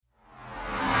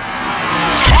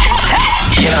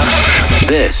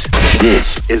This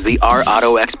is the Our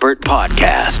Auto Expert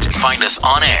Podcast. Find us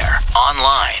on air,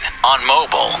 online, on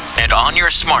mobile, and on your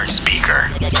smart speaker.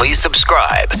 Please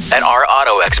subscribe at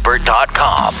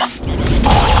ourautoexpert.com.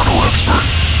 Our Auto Expert.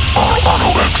 Our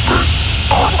Auto Expert.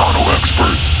 Our Auto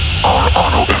Expert. Our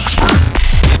Auto Expert.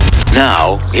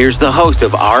 Now, here's the host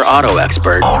of Our Auto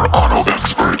Expert, Our Auto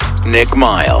Expert, Nick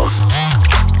Miles.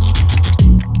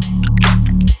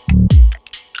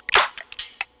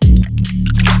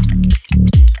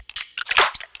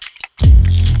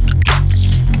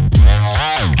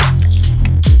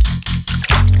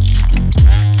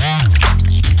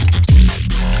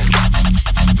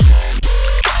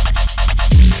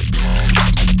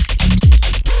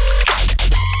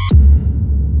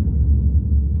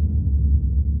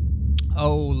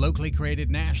 Locally created,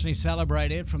 nationally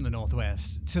celebrated, from the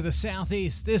northwest to the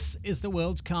southeast. This is the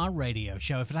world's car radio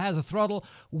show. If it has a throttle,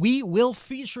 we will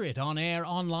feature it on air,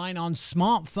 online, on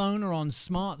smartphone, or on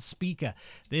smart speaker.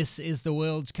 This is the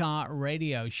world's car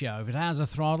radio show. If it has a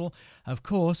throttle, of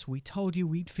course, we told you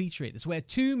we'd feature it. It's where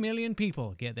 2 million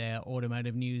people get their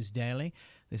automotive news daily.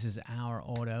 This is Our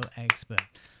Auto Expert.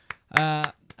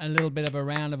 A little bit of a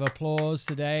round of applause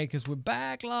today because we're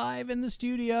back live in the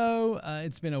studio.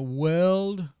 It's been a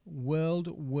whirlwind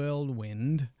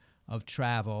of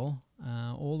travel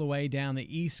all the way down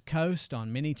the East Coast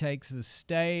on mini takes to the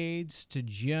States to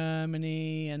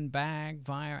Germany and back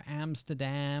via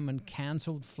Amsterdam and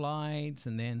canceled flights,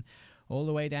 and then all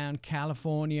the way down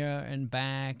California and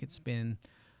back. It's been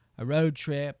a road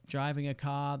trip, driving a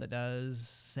car that does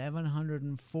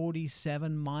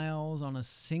 747 miles on a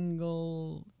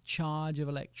single charge of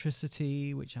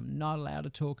electricity, which I'm not allowed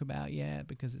to talk about yet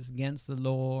because it's against the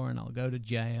law and I'll go to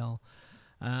jail.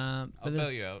 I'll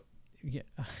bail you out. Yeah,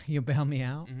 you'll bail me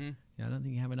out? Mm-hmm. Yeah, I don't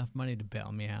think you have enough money to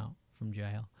bail me out from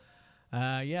jail.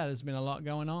 Yeah, there's been a lot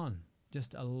going on.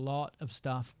 Just a lot of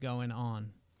stuff going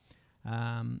on.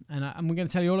 And we're going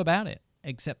to tell you all about it,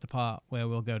 except the part where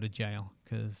we'll go to jail.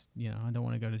 Because, I don't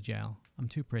want to go to jail. I'm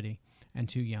too pretty and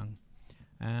too young.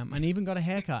 And even got a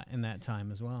haircut in that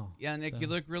time as well. Yeah, Nick, you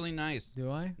look really nice.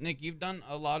 Do I? Nick, you've done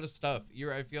a lot of stuff.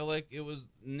 I feel like it was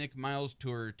Nick Miles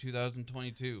Tour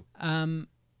 2022.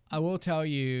 I will tell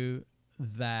you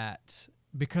that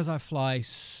because I fly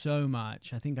so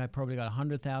much, I think I probably got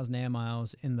 100,000 air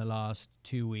miles in the last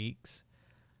 2 weeks.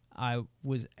 I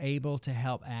was able to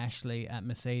help Ashley at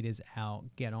Mercedes out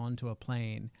get onto a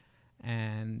plane,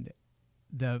 and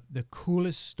the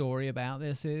coolest story about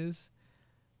this is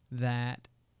that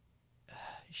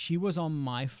she was on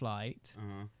my flight,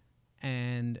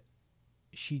 and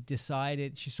she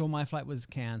saw my flight was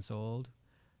canceled,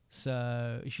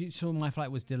 so she saw my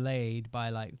flight was delayed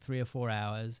by like 3 or 4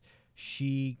 hours.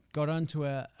 She got onto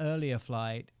an earlier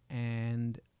flight,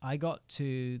 and I got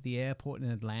to the airport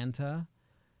in Atlanta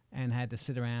and had to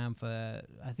sit around for,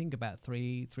 I think, about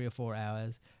three or 4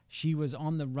 hours. She was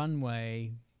on the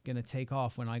runway going to take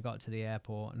off when I got to the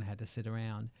airport and had to sit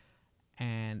around.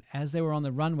 And as they were on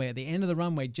the runway, at the end of the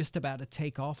runway, just about to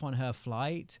take off on her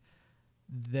flight,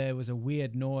 there was a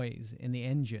weird noise in the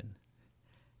engine.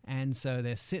 And so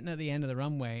they're sitting at the end of the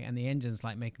runway, and the engine's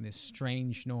like making this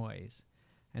strange noise.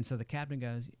 And so the captain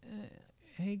goes,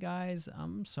 hey guys,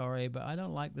 I'm sorry, but I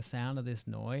don't like the sound of this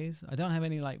noise. I don't have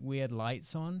any like weird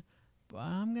lights on, but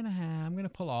I'm gonna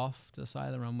pull off to the side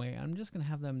of the runway. I'm just gonna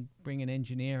have them bring an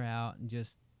engineer out and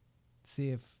just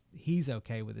see if he's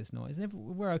okay with this noise. And if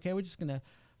we're okay, we're just gonna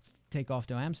take off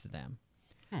to Amsterdam.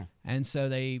 And so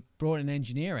they brought an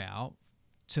engineer out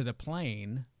to the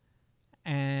plane,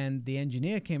 and the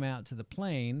engineer came out to the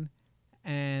plane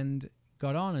and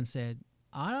got on and said,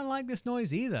 I don't like this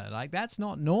noise either. Like, that's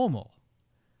not normal.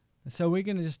 So we're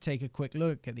going to just take a quick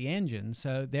look at the engine.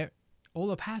 So all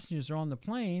the passengers are on the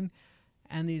plane,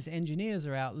 and these engineers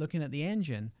are out looking at the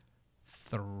engine.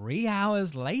 3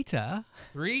 hours later...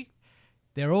 3?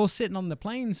 They're all sitting on the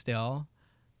plane still,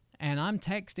 and I'm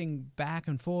texting back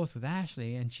and forth with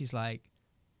Ashley, and she's like,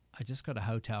 I just got a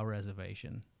hotel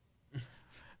reservation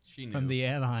She knew. from the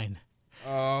airline.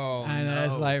 Oh, and no.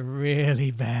 that's like really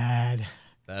bad.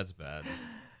 That's bad.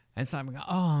 And so I'm like,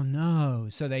 oh, no.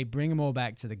 So they bring them all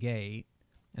back to the gate,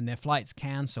 and their flight's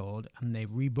canceled, and they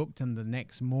rebooked them the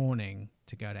next morning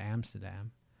to go to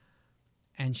Amsterdam.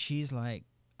 And she's like,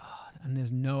 oh, and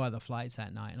there's no other flights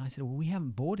that night. And I said, well, we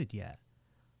haven't boarded yet.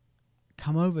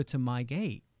 Come over to my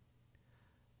gate.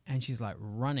 And she's like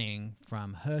running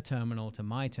from her terminal to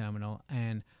my terminal.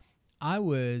 And I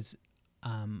was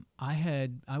in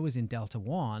Delta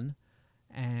One,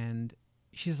 and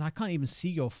she's like, I can't even see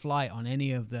your flight on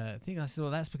any of the things. I said,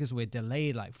 well, that's because we're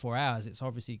delayed like 4 hours. It's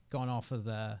obviously gone off of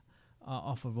the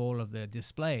off of all of the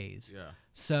displays. Yeah.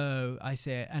 So I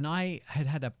said, and they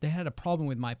had a problem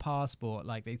with my passport.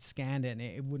 Like they'd scanned it and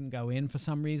it wouldn't go in for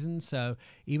some reason. So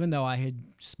even though I had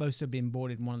supposed to have been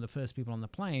boarded one of the first people on the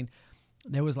plane,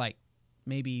 there was like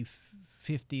maybe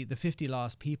 50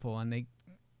 last people, and they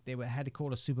had to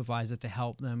call a supervisor to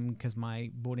help them because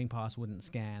my boarding pass wouldn't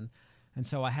scan. And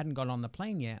so I hadn't got on the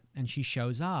plane yet, and she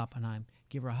shows up, and I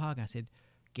give her a hug. I said,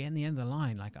 get in the end of the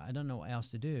line. Like, I don't know what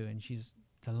else to do. And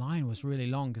the line was really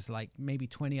long because like maybe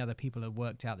 20 other people had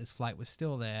worked out this flight was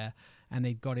still there, and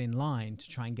they'd got in line to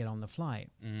try and get on the flight.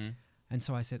 Mm-hmm. And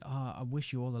so I said, I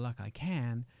wish you all the luck I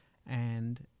can.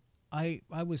 And I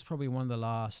was probably one of the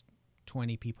last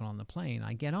 20 people on the plane.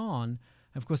 I get on.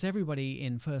 Of course, everybody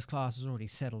in first class has already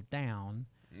settled down.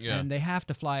 Yeah. And they have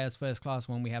to fly us first class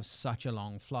when we have such a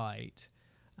long flight,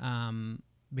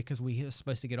 because we are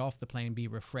supposed to get off the plane, be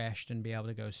refreshed, and be able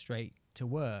to go straight to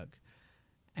work.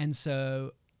 And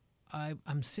so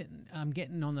I'm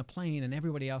getting on the plane, and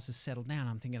everybody else is settled down.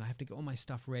 I'm thinking I have to get all my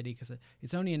stuff ready because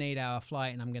it's only an 8-hour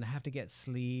flight, and I'm going to have to get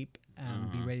sleep and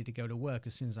be ready to go to work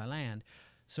as soon as I land.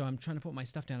 So I'm trying to put my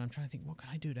stuff down. I'm trying to think, what can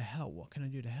I do to help? What can I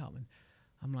do to help? And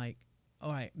I'm like,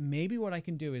 all right, maybe what I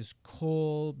can do is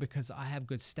call, because I have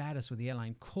good status with the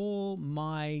airline, call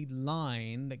my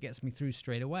line that gets me through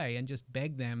straight away and just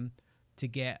beg them to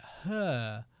get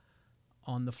her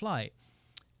on the flight.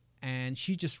 And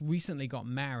she just recently got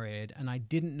married, and I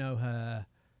didn't know her,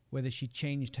 whether she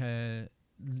changed her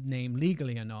name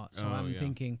legally or not. So I'm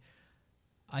thinking,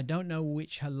 I don't know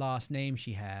which her last name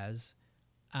she has.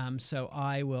 So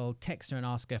I will text her and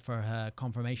ask her for her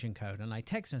confirmation code. And I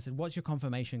text her and said, what's your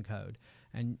confirmation code?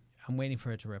 And I'm waiting for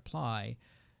her to reply.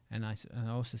 And I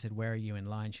also said, where are you in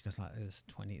line? She goes, like,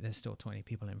 there's still 20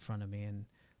 people in front of me and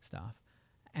stuff.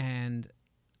 And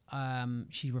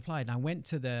she replied. And I went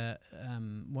to the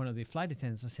one of the flight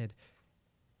attendants. I said,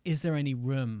 is there any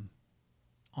room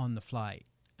on the flight?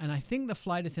 And I think the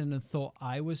flight attendant thought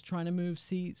I was trying to move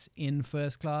seats in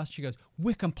first class. She goes,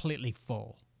 we're completely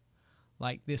full.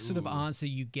 Like this sort of answer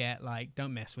you get, like,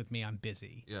 don't mess with me, I'm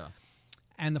busy. Yeah.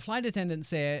 And the flight attendant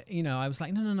said, I was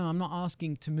like, no, I'm not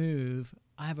asking to move.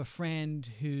 I have a friend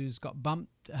who's got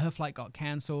bumped. Her flight got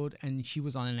canceled, and she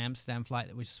was on an Amsterdam flight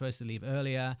that was supposed to leave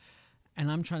earlier.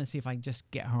 And I'm trying to see if I can just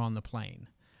get her on the plane.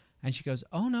 And she goes,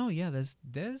 oh, no, yeah,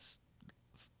 there's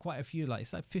quite a few, like,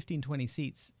 it's like 15, 20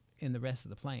 seats in the rest of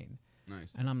the plane.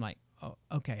 Nice. And I'm like, oh,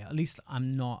 okay, at least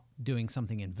I'm not doing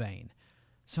something in vain.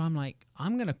 So I'm like,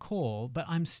 I'm going to call, but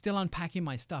I'm still unpacking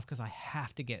my stuff because I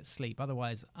have to get sleep.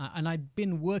 Otherwise, and I'd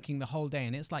been working the whole day,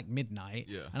 and it's like midnight,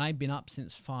 and I'd been up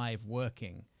since 5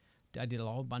 working. I did a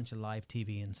whole bunch of live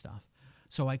TV and stuff.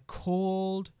 So I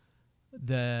called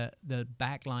the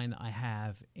back line that I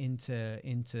have into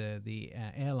the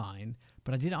airline,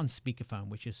 but I did it on speakerphone,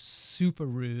 which is super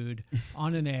rude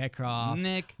on an aircraft.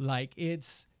 Nick. Like,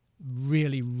 it's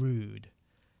really rude.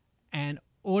 And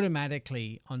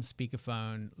automatically on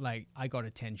speakerphone, like, I got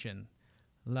attention.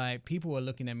 Like, people were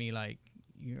looking at me like,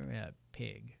 you're a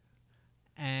pig.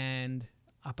 And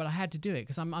but I had to do it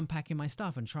because I'm unpacking my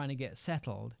stuff and trying to get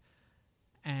settled.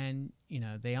 And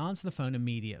they answer the phone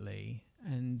immediately,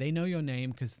 and they know your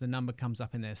name because the number comes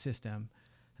up in their system.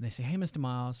 And they say, hey, Mr.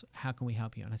 Miles, how can we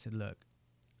help you? And I said, look,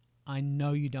 I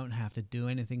know you don't have to do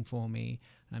anything for me,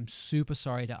 and I'm super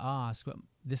sorry to ask, but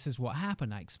this is what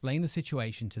happened. I explained the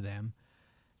situation to them.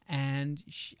 And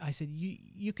I said,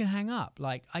 you can hang up.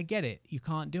 Like, I get it. You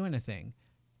can't do anything.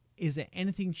 Is there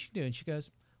anything you can do? And she goes,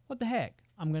 what the heck?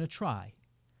 I'm going to try.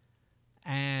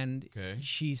 And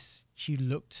she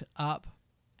looked up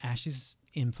Ash's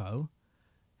info,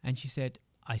 and she said,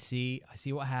 I see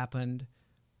what happened.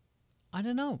 I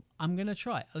don't know. I'm going to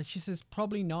try. She says,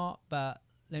 probably not, but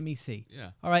let me see.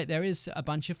 Yeah. All right, there is a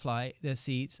bunch of the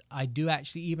seats. I do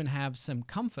actually even have some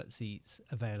comfort seats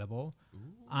available.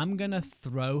 Ooh. I'm going to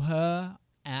throw her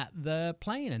at the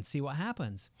plane and see what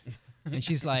happens. And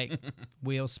she's like,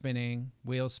 wheel spinning,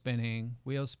 wheel spinning,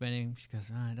 wheel spinning. She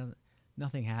goes,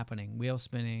 nothing happening. Wheel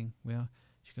spinning, wheel.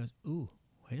 She goes, ooh,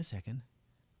 wait a second.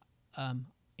 I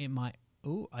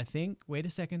think, wait a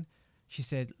second. She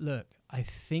said, look, I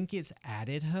think it's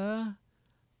added her,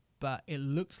 but it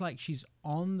looks like she's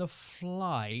on the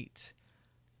flight.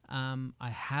 I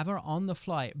have her on the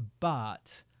flight,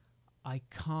 but I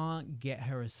can't get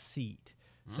her a seat.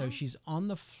 So she's on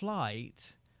the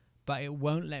flight, but it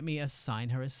won't let me assign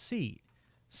her a seat.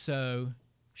 So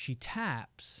she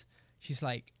taps. She's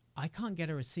like, I can't get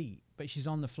her a seat, but she's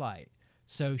on the flight.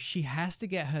 So she has to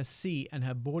get her seat and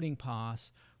her boarding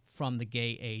pass from the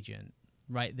gate agent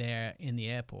right there in the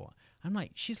airport. I'm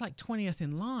like, she's like 20th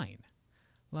in line.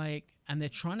 Like, and they're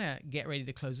trying to get ready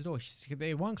to close the door.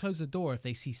 They won't close the door if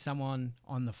they see someone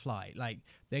on the flight. Like,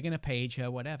 they're going to page her,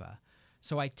 whatever.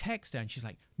 So I text her, and she's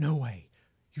like, no way.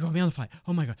 You're going to be on the flight.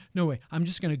 Oh, my God. No way. I'm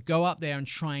just going to go up there and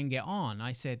try and get on.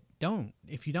 I said, don't.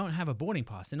 If you don't have a boarding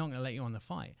pass, they're not going to let you on the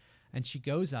flight. And she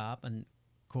goes up, and,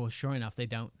 of course, sure enough,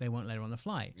 they won't let her on the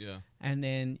flight. Yeah. And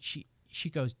then she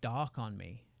goes dark on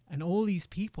me. And all these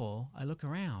people, I look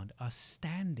around, are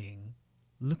standing,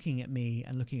 looking at me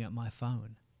and looking at my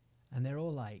phone. And they're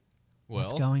all like,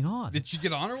 what's going on? Did she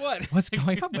get on or what? What's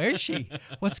going on? Where is she?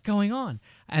 What's going on?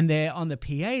 And they're on the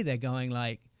PA, they're going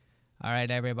like, all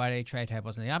right, everybody, tray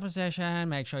tables in the upper position.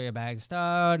 Make sure your bag's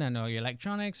stowed and all your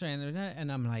electronics are in there. And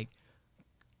I'm like,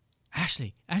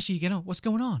 Ashley, you get on. What's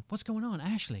going on? What's going on?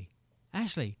 Ashley.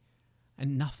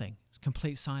 And nothing. It's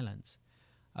complete silence.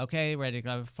 Okay, ready to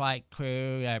go. Flight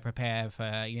crew, prepare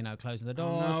for, closing the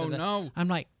door. Oh, no. I'm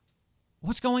like,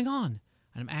 what's going on?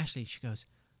 And Ashley, she goes,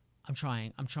 I'm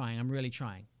trying. I'm really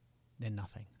trying. Then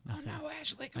nothing. Oh, no,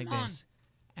 Ashley, come like on. this.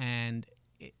 And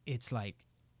it's like,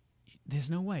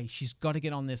 there's no way. She's got to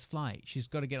get on this flight.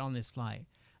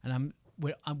 And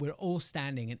we're all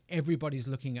standing, and everybody's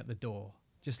looking at the door,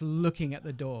 just looking at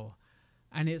the door.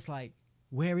 And it's like,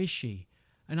 where is she?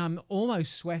 And I'm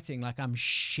almost sweating, like I'm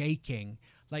shaking,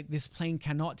 like this plane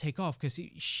cannot take off, because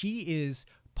she is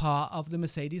part of the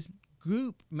Mercedes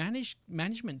group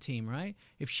management team, right?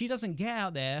 If she doesn't get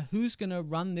out there, who's going to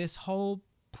run this whole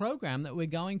program that we're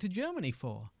going to Germany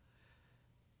for?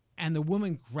 And the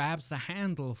woman grabs the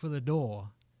handle for the door,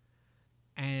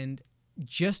 and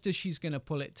just as she's going to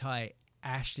pull it tight,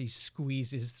 Ashley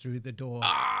squeezes through the door.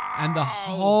 And the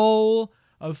whole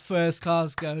of first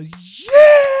class goes,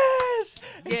 yes!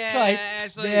 It's like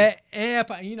Ashley. they're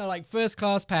like first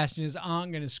class passengers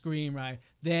aren't going to scream, right?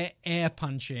 They're air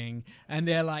punching, and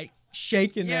they're like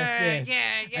shaking their fists.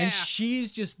 Yeah. And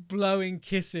she's just blowing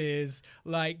kisses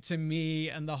like to me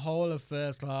and the whole of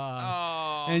first class.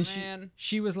 Oh, and man.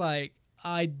 she was like,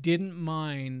 I didn't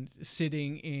mind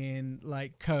sitting in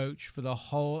like coach for the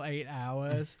whole 8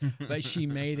 hours, but she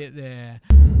made it there.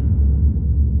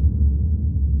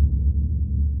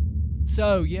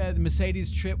 So, yeah, the Mercedes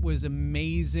trip was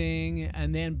amazing.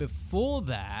 And then before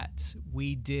that,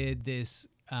 we did this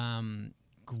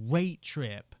great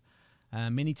trip,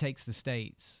 Mini Takes the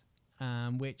States,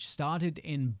 which started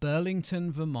in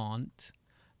Burlington, Vermont,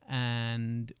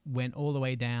 and went all the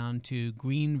way down to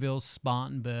Greenville,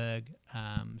 Spartanburg,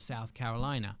 South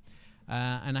Carolina.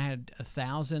 And I had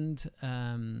 1,000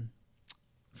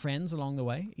 friends along the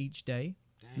way each day,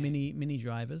 mini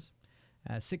drivers,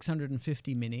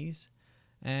 650 minis.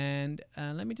 And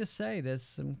let me just say, there's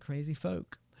some crazy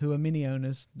folk who are mini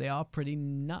owners. They are pretty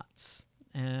nuts.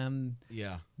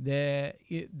 Yeah. They're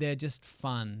just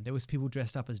fun. There was people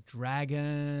dressed up as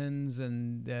dragons,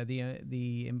 and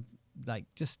like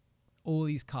just all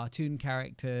these cartoon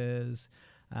characters.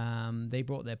 They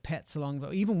brought their pets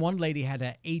along. Even one lady had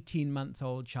an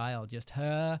 18-month-old child. Just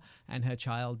her and her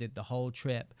child did the whole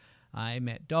trip. I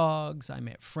met dogs. I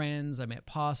met friends. I met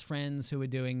past friends who were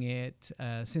doing it.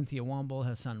 Cynthia Womble,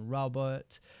 her son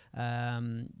Robert.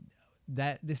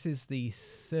 This is the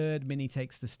third Mini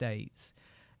Takes the States.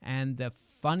 And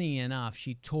funny enough,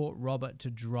 she taught Robert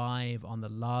to drive on the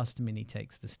last Mini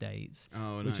Takes the States,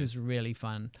 which was really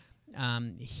fun.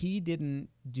 He didn't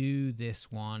do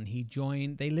this one.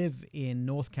 They live in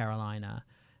North Carolina,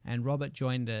 and Robert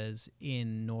joined us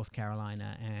in North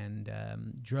Carolina and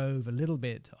drove a little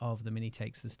bit of the Mini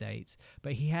Takes the States.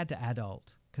 But he had to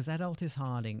adult, because adult is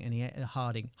hard, and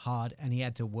he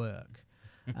had to work.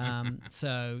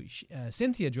 So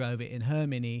Cynthia drove it in her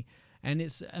Mini, and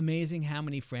it's amazing how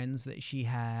many friends that she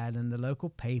had, and the local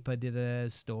paper did a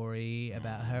story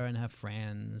about her and her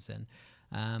friends, and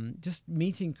just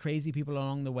meeting crazy people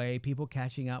along the way, people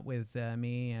catching up with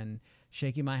me and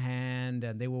shaking my hand,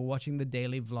 and they were watching the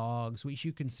daily vlogs, which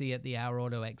you can see at the Our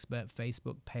Auto Expert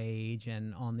Facebook page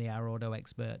and on the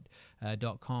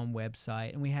OurAutoExpert.com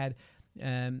website. And we had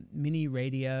mini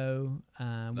radio.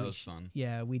 That was fun.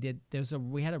 Yeah, we did.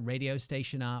 We had a radio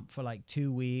station up for like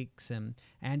 2 weeks, and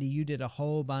Andy, you did a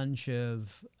whole bunch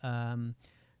of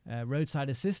roadside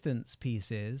assistance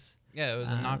pieces. Yeah, it was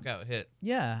a knockout hit.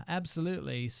 Yeah,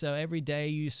 absolutely. So every day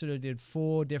you sort of did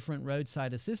 4 different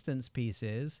roadside assistance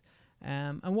pieces.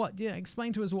 And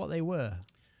explain to us what they were.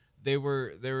 They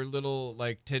were little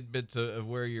like tidbits of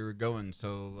where you were going.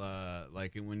 So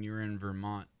like when you were in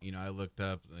Vermont, I looked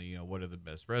up what are the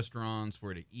best restaurants,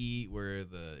 where to eat, where are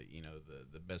the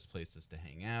best places to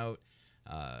hang out,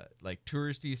 like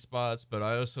touristy spots. But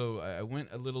I went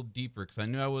a little deeper, because I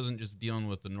knew I wasn't just dealing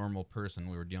with the normal person.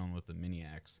 We were dealing with the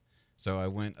maniacs. So I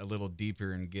went a little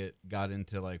deeper and got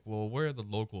into like, well, where are the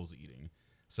locals eating?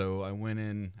 So I went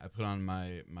in, I put on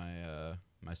my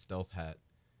stealth hat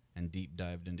and deep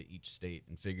dived into each state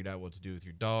and figured out what to do with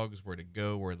your dogs, where to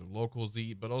go, where the locals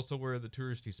eat, but also where are the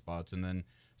touristy spots, and then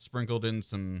sprinkled in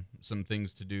some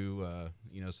things to do,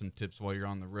 some tips while you're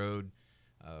on the road,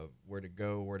 where to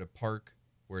go, where to park,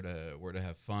 where to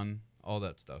have fun, all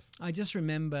that stuff. I just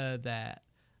remember that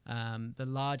the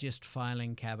largest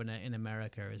filing cabinet in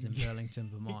America is in Burlington,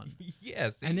 Vermont.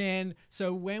 Yes. And then,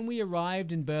 so when we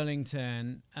arrived in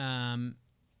Burlington,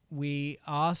 we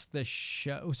asked the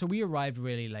show. So we arrived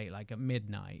really late, like at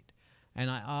midnight. And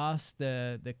I asked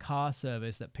the car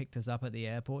service that picked us up at the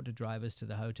airport to drive us to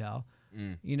the hotel.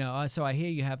 So I hear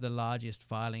you have the largest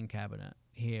filing cabinet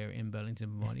here in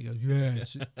Burlington, Vermont. He goes, yeah,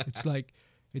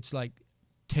 it's like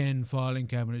 10 filing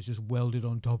cabinets just welded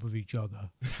on top of each other.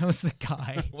 That was the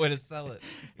guy. Way to sell it.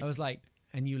 I was like,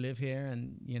 and you live here?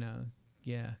 And,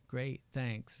 yeah, great,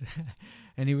 thanks.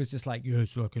 And he was just like, yeah,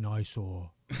 it's like an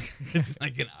eyesore. It's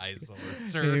like an eyesore,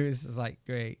 sir. He was just like,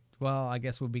 great. Well, I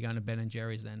guess we'll be going to Ben &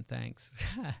 Jerry's then, thanks.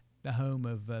 The home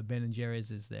of Ben &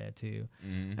 Jerry's is there too.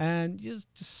 Mm-hmm. And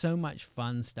just so much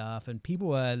fun stuff. And people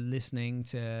were listening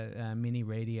to Mini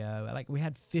Radio. Like we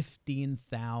had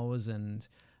 15,000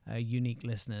 unique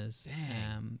listeners.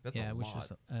 Dang, that's a which lot.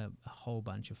 was a whole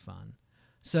bunch of fun.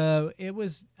 So it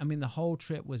was, the whole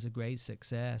trip was a great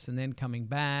success. And then coming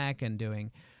back and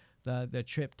doing the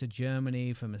trip to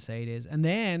Germany for Mercedes. And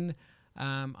then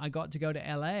I got to go to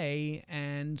LA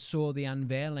and saw the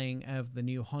unveiling of the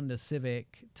new Honda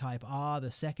Civic Type R, the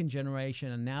second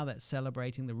generation. And now that's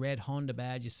celebrating, the red Honda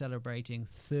badge is celebrating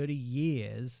 30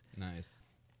 years. Nice.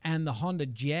 And the Honda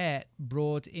Jet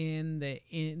brought in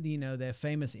their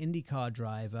famous IndyCar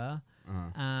driver,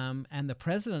 and the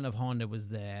president of Honda was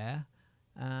there,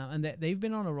 and they've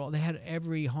been on a roll. They had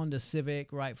every Honda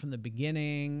Civic right from the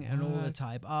beginning, and all the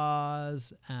Type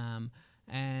R's,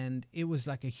 and it was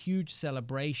like a huge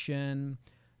celebration.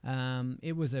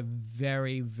 It was a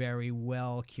very, very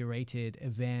well curated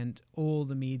event. All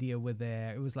the media were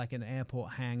there. It was like an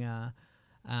airport hangar,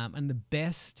 and the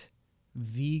best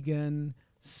vegan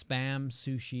Spam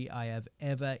sushi I have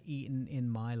ever eaten in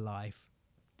my life,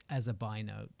 as a by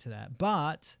note to that.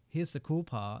 But here's the cool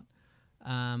part.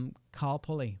 Carl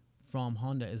Pulley from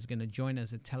Honda is going to join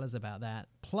us and tell us about that.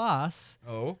 Plus,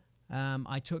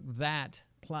 I took that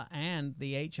and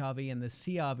the HRV and the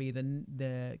CRV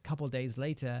the couple days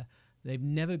later. They've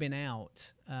never been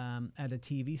out at a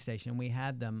TV station. We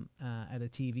had them at a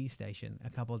TV station a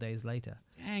couple of days later.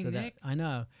 Dang, Nick. I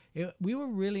know. We were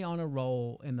really on a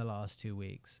roll in the last 2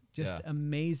 weeks. Just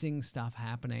amazing stuff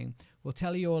happening. We'll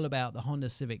tell you all about the Honda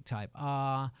Civic Type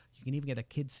R. You can even get a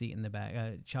kid seat in the back,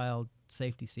 a child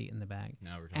safety seat in the back.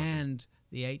 Now we're talking. And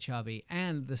the HRV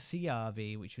and the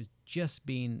CRV, which was just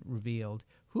being revealed.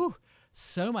 Whew.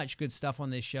 So much good stuff on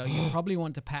this show. You probably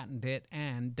want to patent it,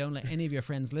 and don't let any of your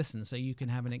friends listen so you can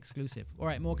have an exclusive. All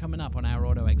right, more coming up on Our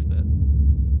Auto Expert.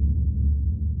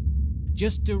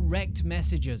 Just direct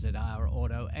messages at Our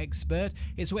Auto Expert.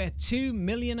 It's where 2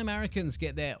 million Americans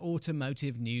get their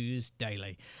automotive news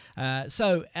daily.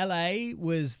 So LA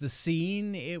was the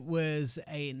scene. It was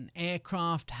an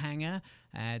aircraft hangar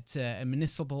at a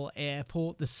municipal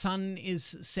airport. The sun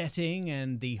is setting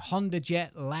and the Honda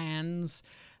Jet lands.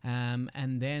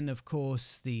 And then, of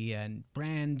course, the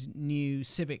brand new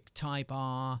Civic Type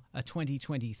R, a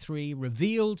 2023,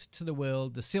 revealed to the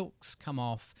world. The silks come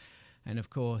off. And,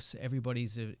 of course,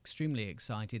 everybody's extremely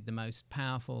excited. The most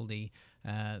powerful,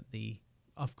 I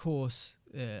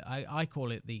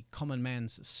call it the common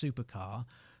man's supercar.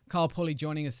 Carl Pulley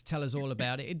joining us to tell us all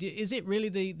about it. Is it really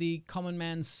the common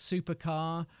man's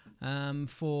supercar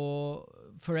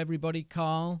for everybody,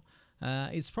 Carl?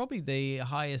 It's probably the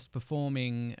highest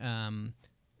performing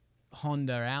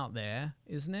Honda out there,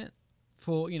 isn't it?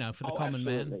 For the common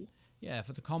man. Yeah,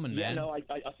 for the common man. Yeah, no, I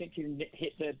think you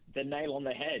hit the nail on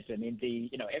the head. I mean,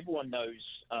 everyone knows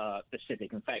the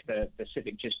Civic. In fact, the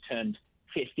Civic just turned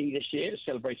 50 this year,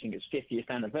 celebrating its 50th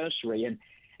anniversary, and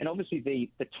obviously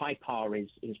the Type R is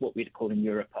what we'd call in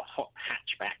Europe a hot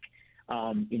hatchback.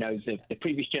 The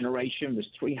previous generation was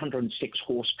 306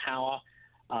 horsepower.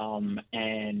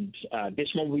 And this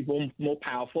one will be more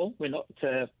powerful. We're not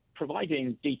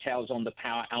providing details on the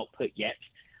power output yet.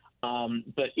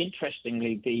 But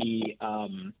interestingly,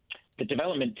 the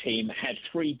development team had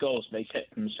 3 goals they set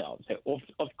for themselves. They,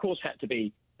 of course, had to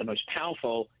be the most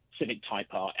powerful Civic Type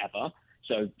R ever,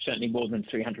 so certainly more than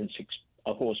 306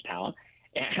 horsepower.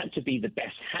 It had to be the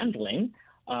best handling,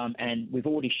 and we've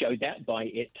already showed that by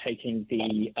it taking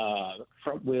the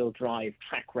front-wheel drive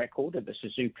track record of the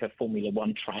Suzuka Formula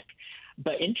One track.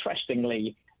 But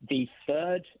interestingly, The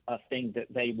third thing that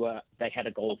they had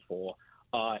a goal for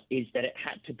is that it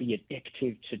had to be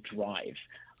addictive to drive.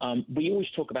 We always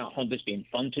talk about Hondas being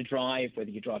fun to drive, whether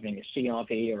you're driving a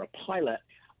CR-V or a Pilot,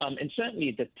 and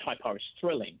certainly the Type R is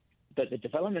thrilling. But the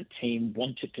development team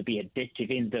wanted to be addictive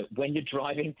in that when you're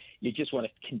driving, you just want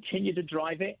to continue to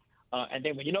drive it. And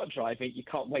then when you're not driving, you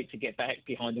can't wait to get back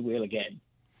behind the wheel again.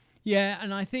 Yeah,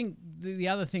 and I think the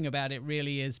other thing about it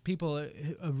really is people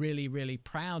are really, really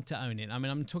proud to own it. I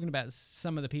mean, I'm talking about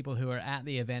some of the people who are at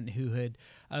the event who had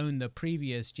owned the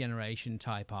previous generation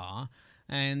Type R,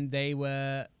 and they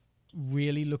were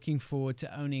really looking forward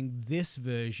to owning this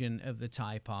version of the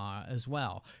Type R as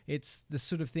well. It's the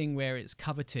sort of thing where it's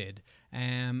coveted,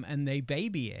 and they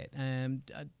baby it.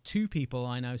 Two people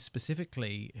I know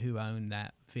specifically who own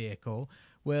that vehicle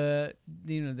where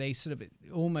they sort of, it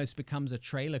almost becomes a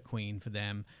trailer queen for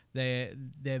them. They're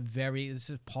very, it's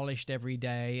sort of polished every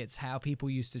day. It's how people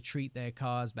used to treat their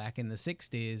cars back in the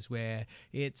 60s, where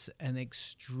it's an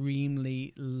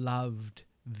extremely loved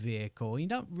vehicle. You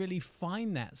don't really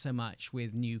find that so much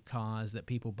with new cars that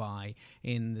people buy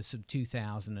in the sort of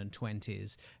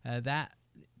 2020s. That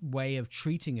way of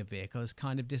treating a vehicle has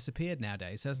kind of disappeared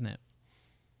nowadays, hasn't it?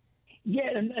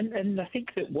 Yeah, and I think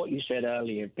that what you said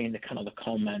earlier, being the kind of the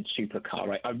common supercar,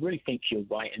 right? I really think you're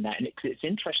right in that. And it's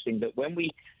interesting that when we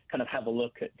kind of have a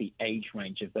look at the age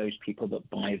range of those people that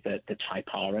buy the Type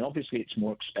R, and obviously it's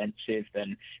more expensive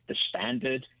than the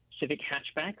standard Civic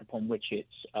hatchback upon which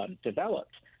it's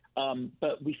developed.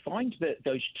 But we find that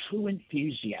those true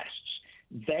enthusiasts,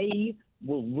 they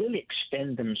will really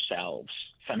extend themselves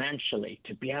financially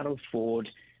to be able to afford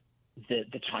the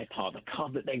Type R, the car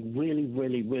that they really,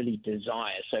 really, really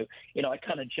desire. So, I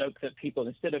kind of joke that people,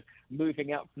 instead of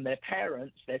moving out from their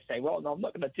parents, they say, well, no, I'm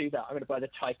not going to do that. I'm going to buy the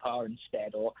Type R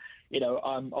instead. Or,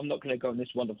 I'm not going to go on this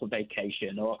wonderful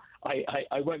vacation. Or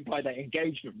I won't buy that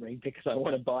engagement ring because I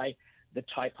want to buy the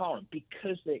Type R. And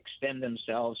because they extend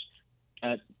themselves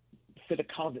for the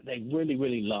car that they really,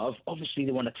 really love, obviously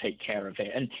they want to take care of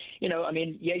it. And,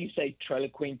 you say trailer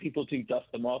queen, people do dust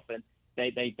them off and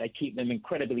they keep them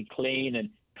incredibly clean and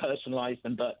personalize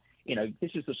them. But,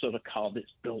 this is the sort of car that's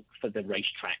built for the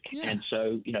racetrack. Yeah. And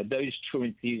so, those true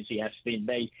enthusiasts,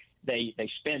 they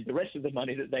spend the rest of the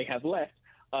money that they have left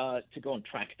to go on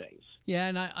track days. Yeah,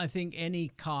 and I think any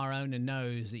car owner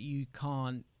knows that you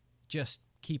can't just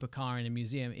keep a car in a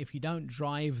museum. If you don't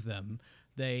drive them,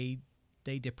 they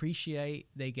depreciate,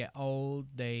 they get old,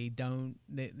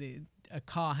 a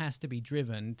car has to be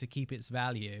driven to keep its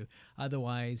value.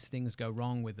 Otherwise, things go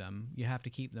wrong with them. You have to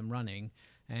keep them running.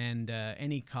 And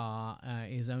any car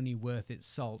is only worth its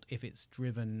salt if it's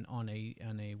driven on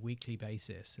a weekly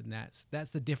basis. And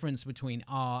that's the difference between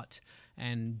art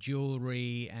and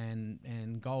jewelry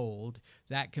and gold.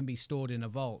 That can be stored in a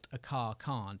vault. A car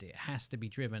can't. It has to be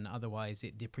driven. Otherwise,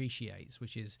 it depreciates,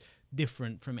 which is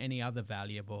different from any other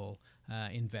valuable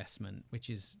investment, which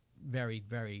is very,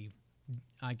 very,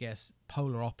 I guess,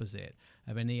 polar opposite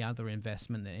of any other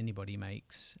investment that anybody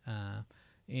makes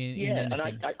in anything.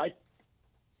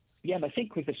 And I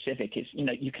think with the Civic, it's,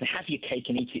 you can have your cake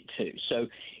and eat it too. So,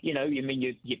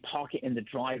 you park it in the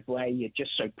driveway. You're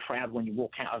just so proud when you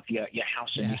walk out of your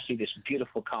house and you see this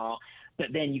beautiful car.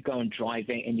 But then you go and drive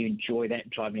it and you enjoy that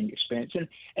driving experience.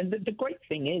 And the great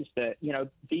thing is that,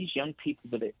 these young people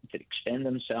that extend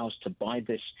themselves to buy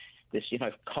this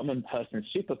common person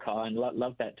supercar, and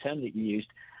love that term that you used,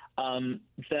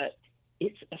 that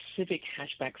it's a Civic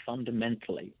hatchback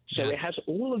fundamentally. So it has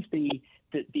all of the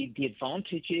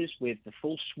advantages with the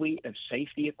full suite of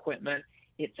safety equipment.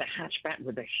 It's a hatchback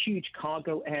with a huge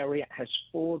cargo area. It has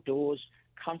 4 doors,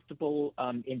 comfortable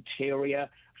interior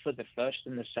for the first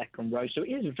and the second row. So it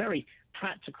is a very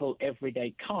practical,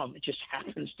 everyday car. It just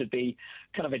happens to be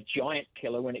kind of a giant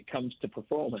killer when it comes to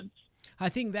performance. I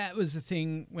think that was the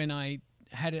thing when I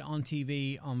had it on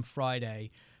TV on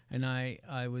Friday, and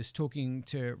I was talking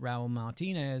to Raul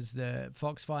Martinez, the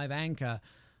Fox 5 anchor.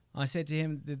 I said to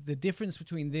him, the difference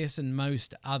between this and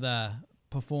most other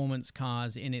performance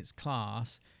cars in its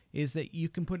class is that you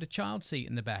can put a child seat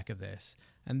in the back of this.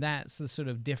 And that's the sort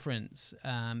of difference.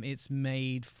 It's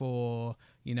made for,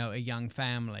 a young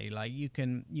family. Like you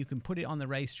can put it on the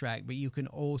racetrack, but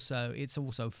it's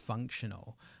also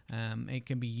functional. It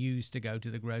can be used to go to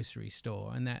the grocery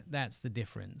store, and that's the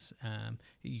difference.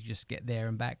 You just get there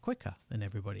and back quicker than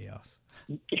everybody else.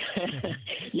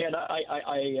 Yeah, and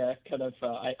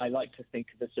I like to think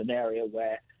of a scenario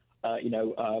where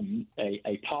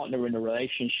a partner in a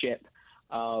relationship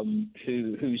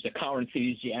who's a car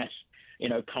enthusiast,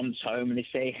 comes home and they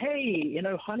say, hey,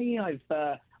 honey, I've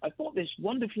bought this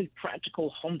wonderfully practical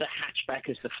Honda hatchback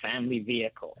as the family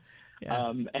vehicle.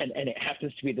 and it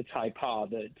happens to be the Type R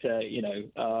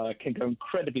that can go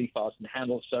incredibly fast and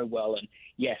handle so well, and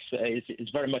yes, is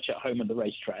very much at home on the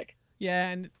racetrack. Yeah,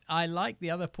 and I like the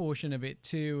other portion of it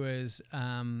too. Is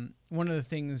one of the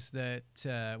things that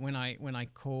when I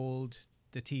called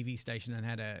the TV station and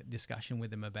had a discussion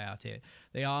with them about it,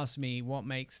 they asked me what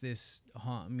makes this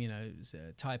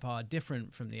Type R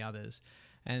different from the others,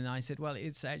 and I said, well,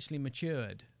 it's actually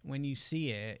matured. When you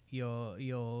see it,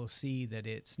 you'll see that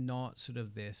it's not sort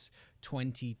of this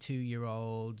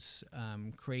 22-year-old's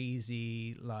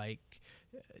crazy like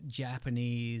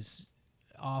Japanese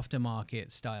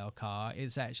aftermarket style car.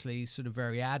 It's actually sort of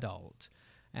very adult.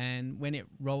 And when it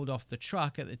rolled off the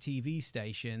truck at the TV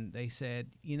station, they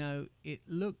said, it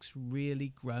looks really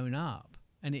grown up.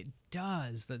 And it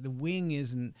does. That the wing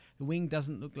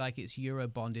doesn't look like it's Euro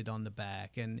bonded on the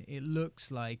back, and it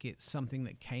looks like it's something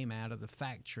that came out of the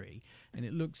factory, and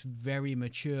it looks very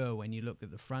mature when you look at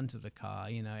the front of the car.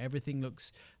 Everything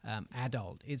looks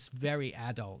adult. It's very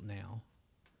adult now.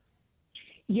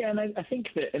 Yeah, and I think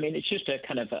that, it's just a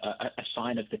kind of a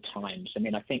sign of the times.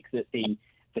 I think that the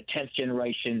 10th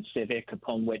generation Civic,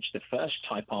 upon which the first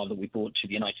Type R that we brought to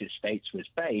the United States was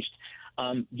based,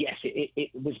 yes,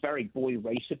 it was very boy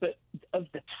racer, but of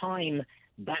the time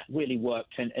that really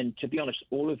worked. And to be honest,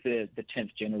 all of the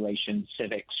 10th generation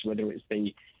Civics, whether it's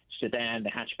the sedan, the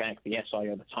hatchback, the SI,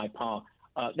 or the Type R,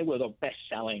 they were the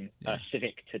best-selling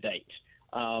Civic to date.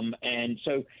 And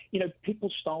so,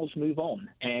 people's styles move on,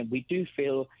 and we do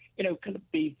feel, kind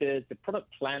of be the product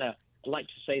planner. I like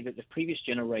to say that the previous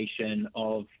generation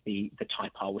of the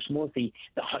Type R was more of the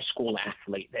high school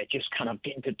athlete. They're just kind of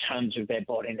getting to terms with their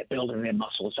body and they're building their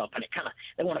muscles up, and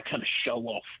they want to kind of show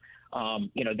off,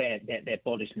 their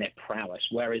bodies and their prowess.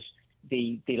 Whereas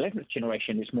the 11th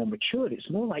generation is more matured.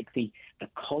 It's more like the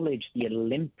college, the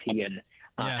Olympian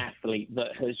athlete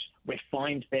that has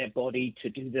refined their body to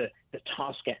do the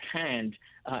task at hand,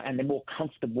 and they're more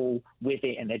comfortable with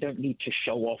it, and they don't need to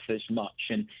show off as much.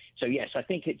 And so, yes, I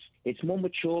think it's more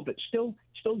mature, but still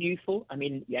youthful.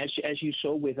 As you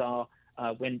saw with our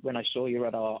when I saw you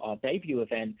at our debut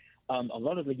event, a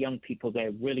lot of the young people there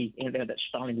really, that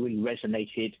styling really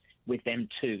resonated with them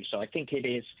too. So I think it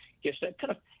is just a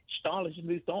kind of style has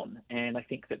moved on, and I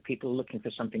think that people are looking for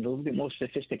something a little bit more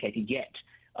sophisticated, yet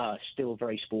still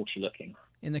very sporty looking.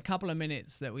 In the couple of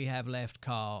minutes that we have left,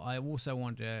 Carl, I also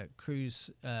want to cruise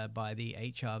by the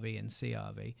HRV and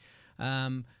CRV.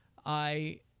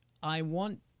 I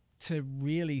want to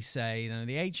really say,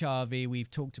 the HRV we've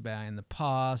talked about in the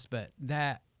past, but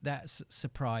that's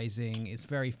surprising. It's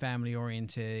very family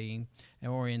oriented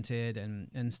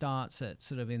and starts at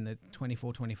sort of in the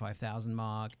 25,000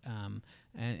 mark, and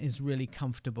is really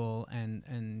comfortable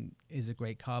and is a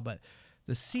great car. But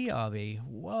the CRV,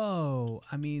 whoa,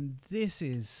 this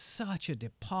is such a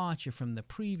departure from the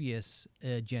previous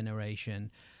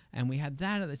generation. And we had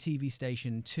that at the TV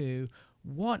station too.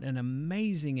 What an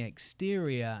amazing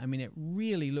exterior. It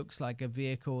really looks like a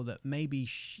vehicle that maybe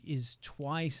is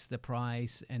twice the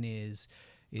price and is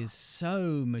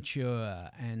so mature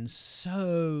and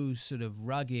so sort of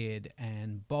rugged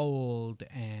and bold,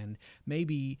 and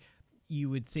maybe you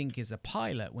would think is a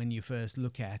pilot when you first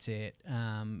look at it.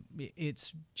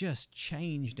 It's just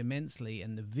changed immensely,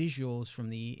 and the visuals from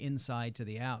the inside to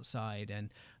the outside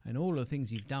and all the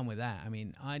things you've done with that.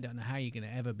 I don't know how you're going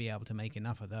to ever be able to make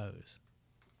enough of those.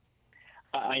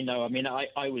 I know.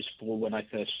 I was 4 when I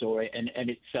first saw it, and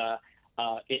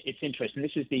it's interesting.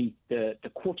 This is the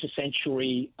quarter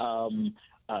century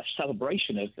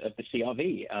celebration of the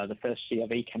CRV. The first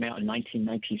CRV came out in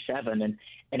 1997, and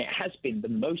it has been the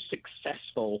most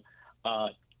successful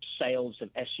sales of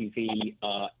SUV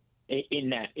in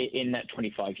that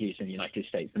 25 years in the United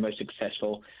States. The most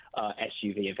successful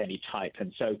SUV of any type,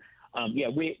 and so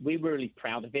we're really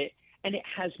proud of it. And it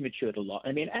has matured a lot.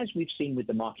 As we've seen with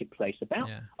the marketplace, about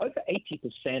over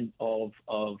 80% of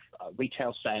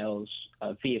retail sales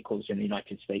vehicles in the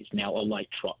United States now are light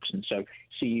trucks. And so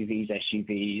CUVs,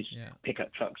 SUVs,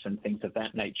 pickup trucks, and things of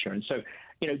that nature. And so,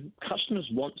 customers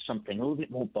want something a little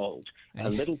bit more bold, a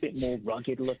little bit more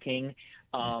rugged looking,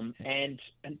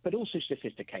 but also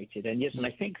sophisticated. And yes, and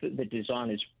I think that the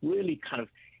designers really kind of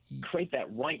create that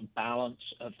right balance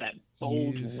of that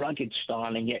bold, rugged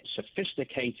styling, yet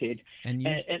sophisticated. And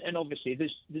obviously,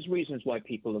 there's reasons why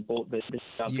people have bought this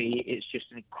CRV. It's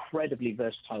just an incredibly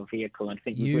versatile vehicle, and I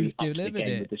think we've really upped the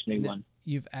game with this new one.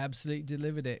 You've absolutely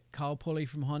delivered it. Carl Pauly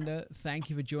from Honda, thank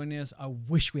you for joining us. I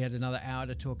wish we had another hour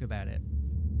to talk about it.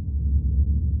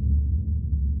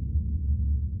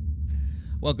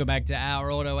 Welcome back to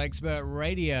Our Auto Expert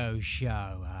Radio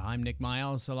Show. I'm Nick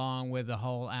Miles, along with the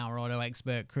whole Our Auto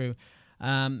Expert crew.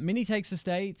 Mini takes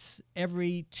estates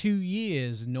every 2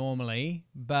 years normally,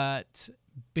 but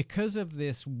because of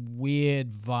this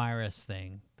weird virus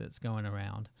thing that's going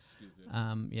around,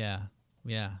 yeah,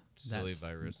 Silly that's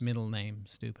virus. middle name,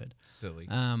 stupid. Silly.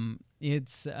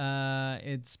 It's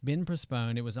been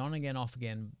postponed. It was on again, off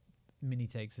again. Mini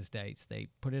takes estates. They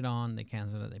put it on, they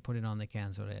canceled it. They put it on, they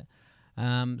canceled it.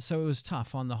 So it was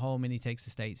tough on the whole Mini takes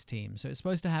estates team. So it's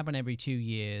supposed to happen every 2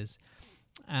 years.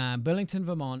 Burlington,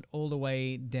 Vermont, all the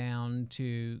way down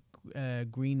to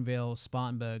Greenville,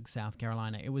 Spartanburg, South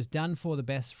Carolina. It was done for the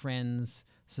Best Friends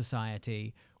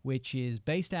Society, which is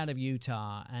based out of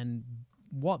Utah. And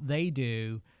what they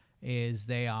do is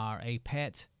they are a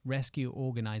pet rescue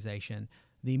organization.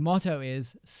 The motto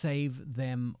is save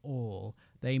them all.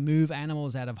 They move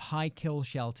animals out of high kill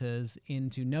shelters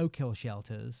into no kill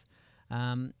shelters.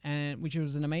 And which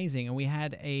was an amazing, and we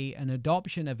had an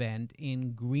adoption event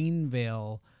in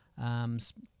Greenville,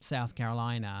 South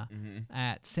Carolina,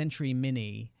 at Century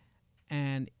Mini,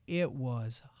 and it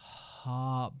was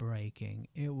heartbreaking.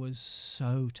 It was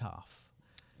so tough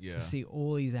to see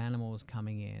all these animals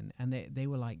coming in, and they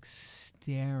were like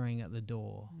staring at the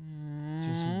door,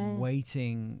 just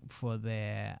waiting for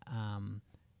their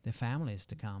families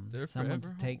to come.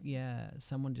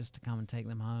 Someone just to come and take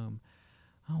them home.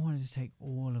 I wanted to take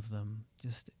all of them.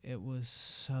 It was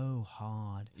so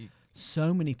hard.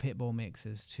 So many pit bull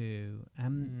mixes too,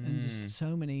 and just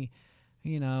so many,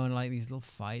 and like these little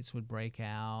fights would break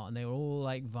out, and they were all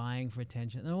like vying for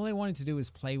attention. And all they wanted to do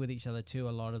was play with each other too.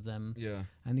 A lot of them,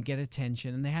 and to get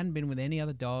attention. And they hadn't been with any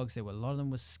other dogs. A lot of them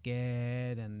were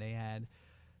scared, and they had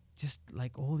just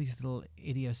like all these little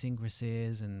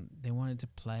idiosyncrasies, and they wanted to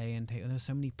play and take. There were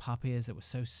so many puppies that were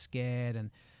so scared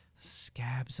and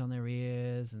scabs on their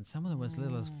ears, and some of them were as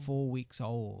little as 4 weeks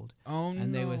old.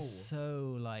 And they were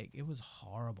so like, it was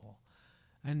horrible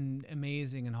and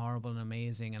amazing and horrible and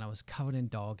amazing. And I was covered in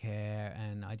dog hair,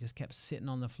 and I just kept sitting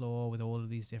on the floor with all of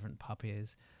these different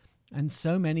puppies. And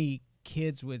so many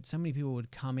people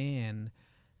would come in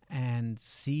and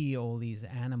see all these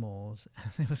animals.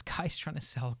 And there was guys trying to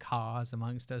sell cars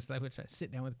amongst us. They would try to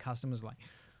sit down with customers like,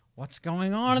 what's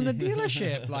going on in the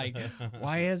dealership? Like,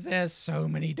 why is there so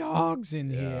many dogs in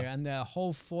here? And the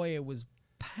whole foyer was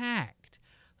packed.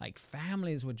 Like,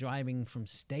 families were driving from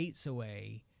states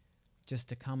away just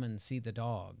to come and see the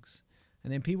dogs.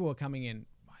 And then people were coming in.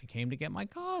 I came to get my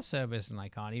car serviced, and I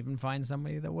can't even find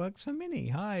somebody that works for Mini.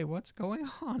 Hi, what's going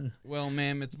on? Well,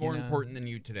 ma'am, it's more important than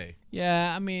you today.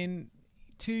 Yeah, I mean,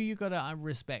 too, you got to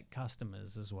respect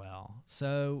customers as well.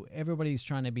 So everybody's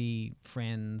trying to be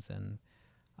friends, and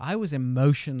I was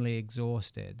emotionally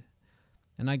exhausted,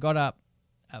 and I got up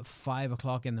at 5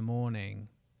 o'clock in the morning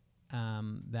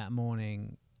that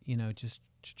morning, just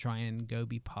to try and go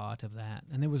be part of that.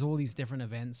 And there was all these different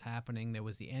events happening. There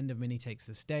was the end of Mini Takes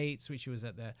the States, which was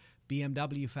at the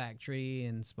BMW factory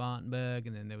in Spartanburg,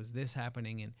 and then there was this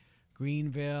happening in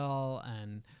Greenville,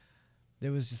 and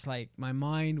there was just like, my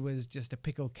mind was just a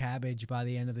pickled cabbage by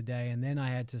the end of the day. And then I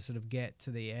had to sort of get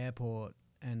to the airport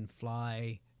and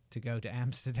fly to go to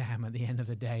Amsterdam at the end of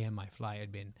the day, and my flight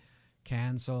had been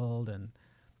cancelled,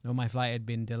 my flight had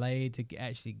been delayed to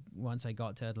actually once I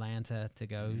got to Atlanta to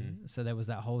go. So there was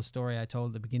that whole story I told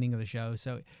at the beginning of the show.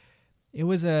 So it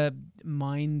was a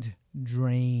mind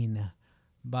drain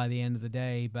by the end of the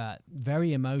day, but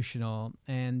very emotional.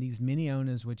 And these Mini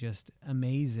owners were just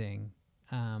amazing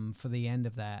for the end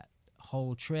of that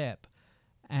whole trip.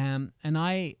 And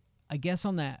I guess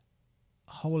on that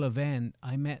whole event,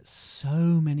 I met so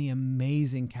many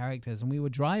amazing characters, and we were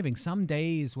driving. Some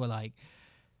days were like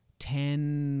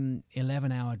 10,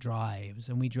 11-hour drives,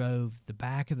 and we drove the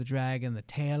back of the dragon, the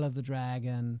tail of the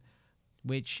dragon,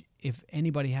 which if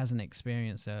anybody hasn't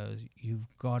experienced those, you've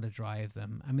got to drive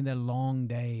them. I mean, they're long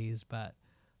days, but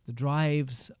the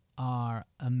drives are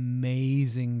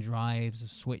amazing drives of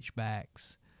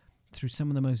switchbacks through some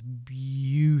of the most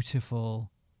beautiful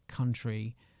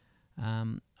country.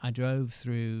 I drove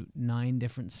through 9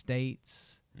 different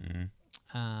states.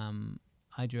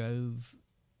 I drove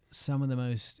some of the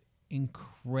most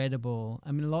incredible,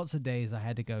 lots of days I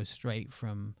had to go straight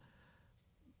from,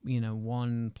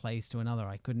 one place to another.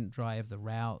 I couldn't drive the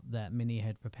route that Mini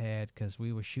had prepared because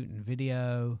we were shooting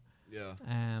video.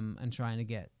 And trying to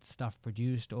get stuff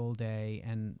produced all day.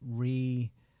 And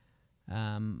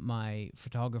my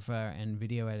photographer and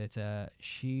video editor,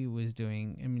 she was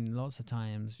doing, lots of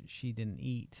times she didn't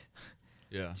eat.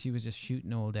 She was just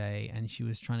shooting all day, and she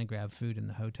was trying to grab food in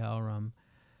the hotel room.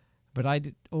 But I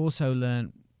also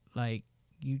learned, like,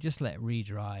 you just let Ree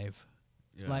drive.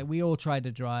 Like, we all tried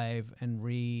to drive, and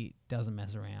Ree doesn't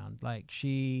mess around. Like,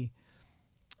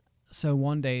 So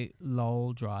one day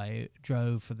Lowell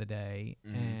drove for the day,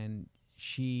 and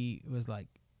she was like,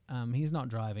 he's not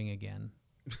driving again.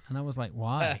 And I was like,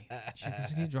 why?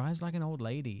 He drives like an old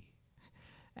lady.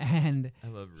 And I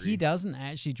love he doesn't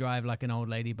actually drive like an old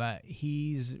lady, but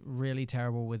he's really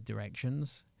terrible with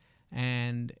directions.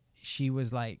 And she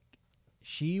was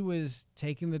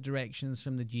taking the directions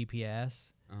from the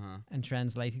GPS and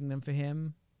translating them for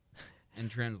him. And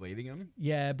translating them?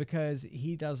 Yeah, because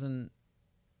he doesn't,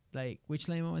 like, which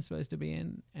lane am I supposed to be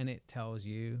in? And it tells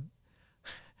you.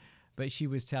 But she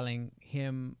was telling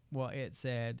him what it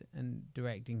said and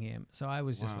directing him. So I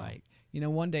was just like,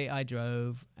 one day I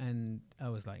drove and I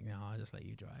was like, no, I'll just let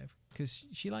you drive. Because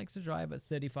she likes to drive at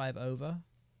 35 over.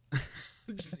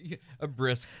 Just a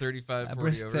brisk 35, 40 A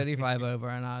brisk over. 35 over.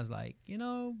 And I was like,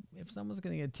 if someone's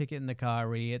going to get a ticket in the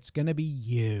car, it's going to be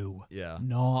you. Yeah.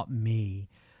 Not me.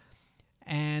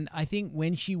 And I think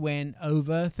when she went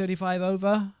over 35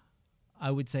 over,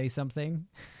 I would say something.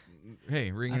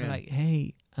 Hey, ring I'd it be in. like,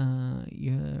 hey,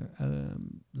 you're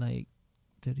like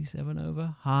 37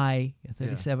 over. Hi, you're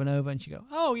 37 over. And she go,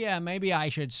 oh yeah, maybe I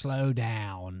should slow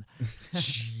down.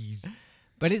 Jeez.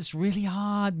 But it's really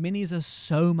hard. Minis are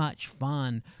so much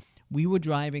fun. We were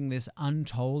driving this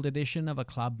Untold edition of a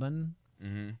Clubman,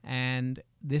 and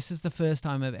this is the first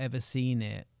time I've ever seen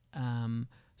it.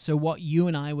 So what you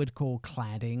and I would call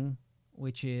cladding,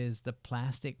 which is the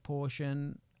plastic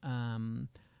portion,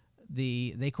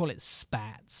 they call it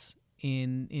spats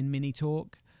in Mini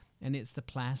Talk, and it's the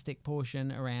plastic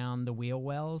portion around the wheel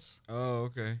wells. Oh,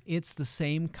 okay. It's the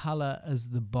same color as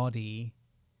the body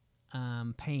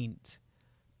paint,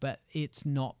 but it's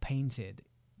not painted.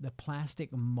 The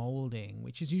plastic molding,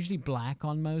 which is usually black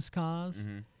on most cars,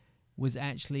 was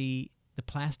actually the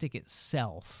plastic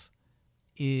itself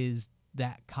is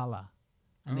that color.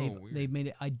 And they've made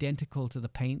it identical to the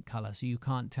paint color, so you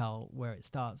can't tell where it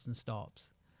starts and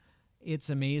stops. It's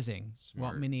amazing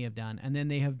what Mini have done. And then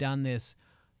they have done this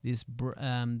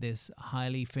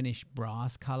highly finished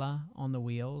brass color on the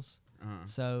wheels.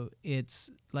 So it's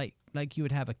like you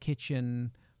would have a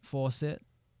kitchen faucet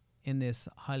in this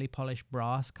highly polished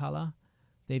brass color.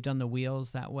 They've done the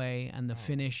wheels that way, and the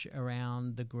finish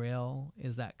around the grill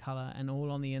is that color, and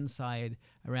all on the inside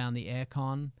around the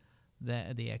aircon.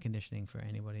 The air conditioning for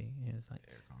anybody. It's like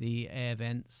the air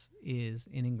vents is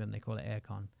in England they call it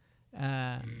aircon.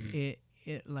 It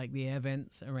like the air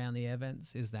vents around the air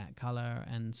vents is that color,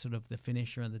 and sort of the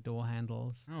finish around the door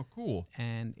handles. Oh, cool.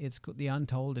 And it's the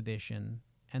Untold edition,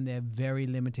 and they're very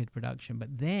limited production.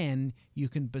 But then you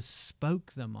can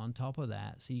bespoke them on top of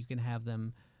that, so you can have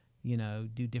them,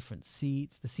 do different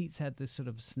seats. The seats had this sort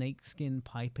of snakeskin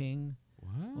piping.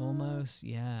 What? Almost,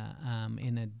 yeah.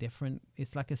 In a different,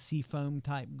 it's like a seafoam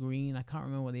type green. I can't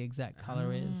remember what the exact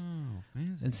color is. Oh,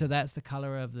 fancy. And so that's the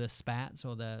color of the spats,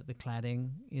 or the cladding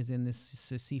is in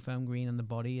this seafoam green, and the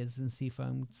body is in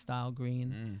seafoam style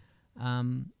green.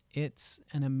 It's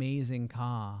an amazing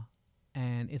car,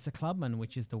 and it's a Clubman,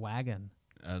 which is the wagon.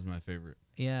 That was my favorite.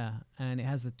 Yeah, and it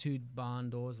has the two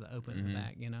barn doors that open in the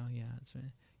back. Yeah, it's.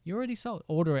 You already sold.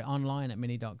 Order it online at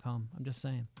mini.com. I'm just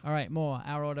saying. All right, more.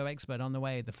 Our auto expert on the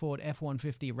way. The Ford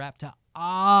F-150 Raptor.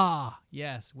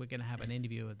 Yes, we're going to have an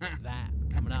interview with that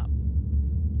coming up.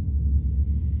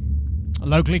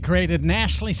 Locally created,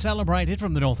 nationally celebrated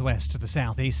from the northwest to the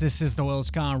southeast. This is the World's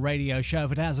Car Radio Show.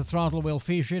 If it has a throttle, we'll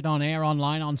feature it on air,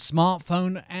 online, on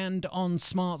smartphone, and on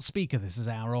smart speaker. This is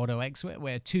our auto expert,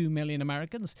 where 2 million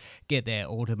Americans get their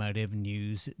automotive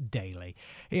news daily.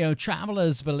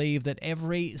 Travelers believe that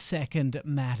every second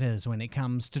matters when it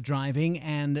comes to driving,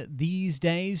 and these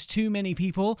days, too many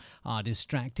people are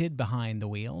distracted behind the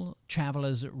wheel.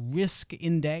 Travelers' risk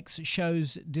index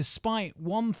shows despite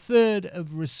 1/3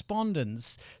 of respondents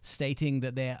stating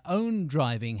that their own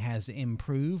driving has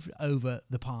improved over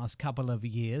the past couple of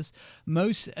years,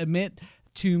 most admit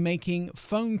to making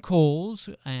phone calls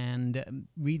and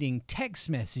reading text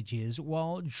messages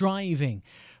while driving.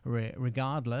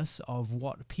 Regardless of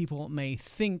what people may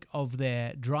think of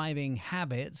their driving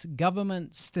habits,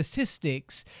 government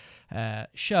statistics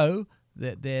show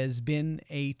that there's been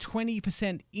a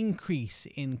 20% increase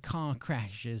in car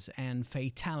crashes and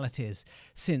fatalities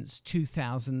since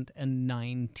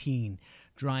 2019.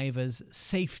 Driver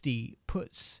safety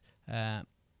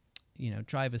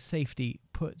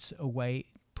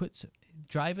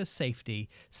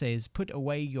says put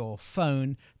away your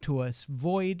phone to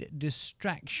avoid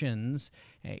distractions.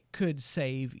 It could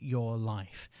save your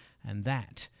life. And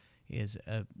that is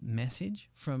a message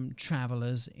from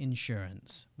Travelers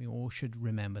Insurance. We all should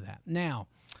remember that. Now,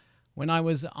 when I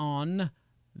was on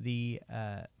the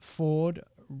Ford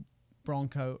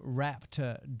Bronco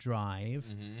Raptor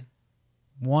drive,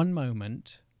 one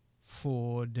moment,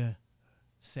 Ford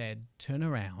said, turn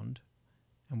around.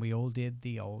 And we all did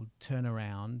the old turn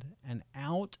around. And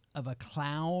out of a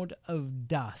cloud of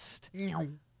dust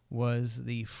was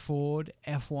the Ford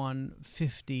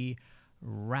F-150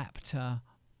 Raptor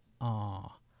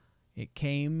R. It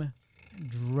came,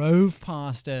 drove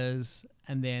past us,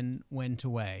 and then went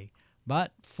away.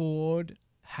 But Ford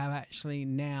have actually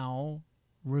now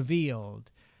revealed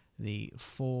the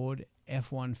Ford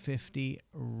F-150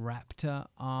 Raptor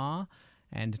R.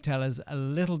 And to tell us a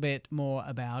little bit more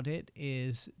about it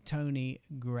is Tony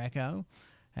Greco.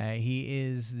 He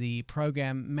is the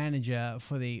program manager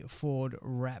for the Ford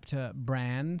Raptor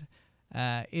brand.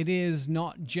 It is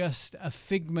not just a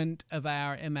figment of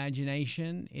our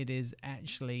imagination. It is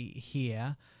actually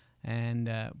here.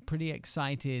 And pretty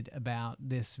excited about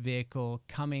this vehicle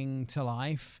coming to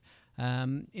life.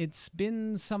 It's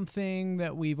been something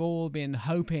that we've all been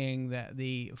hoping that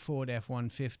the Ford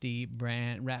F-150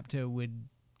 brand Raptor would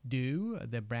do,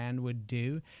 the brand would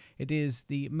do. It is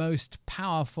the most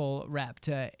powerful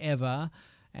Raptor ever,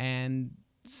 and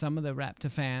some of the Raptor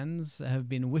fans have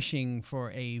been wishing for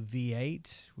a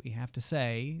V8. We have to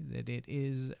say that it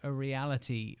is a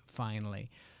reality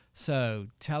finally. So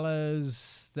tell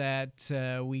us that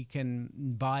we can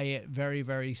buy it very,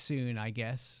 very soon, I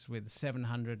guess, with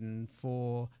 700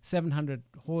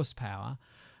 horsepower.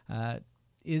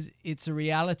 It's a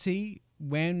reality.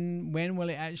 When will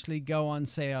it actually go on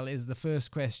sale is the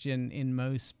first question in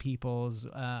most people's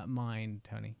mind,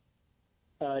 Tony.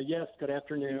 Yes, good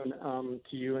afternoon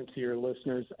to you and to your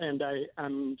listeners. And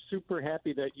I'm super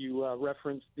happy that you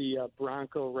referenced the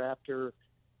Bronco Raptor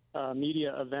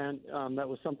media event. That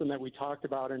was something that we talked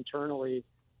about internally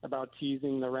about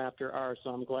teasing the Raptor R,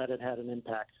 so I'm glad it had an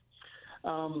impact.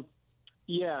 So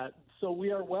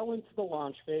we are well into the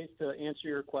launch phase. To answer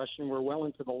your question, we're well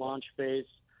into the launch phase.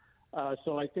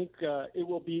 So I think it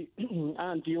will be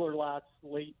on dealer lots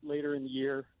later in the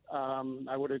year.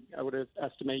 I would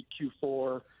estimate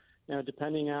Q4,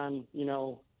 depending on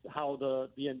how the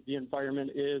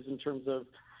environment is in terms of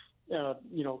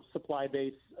supply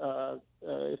base.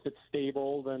 If it's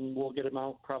stable, then we'll get them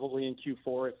out probably in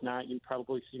Q4. If not, you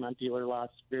probably see them on dealer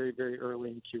lots very, very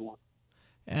early in Q1.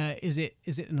 Is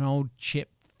it an old chip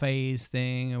phase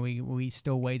thing? Are we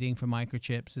still waiting for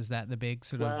microchips? Is that the big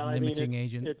sort of limiting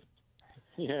agent?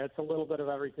 It's a little bit of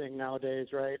everything nowadays,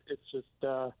 right? It's just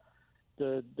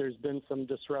there's been some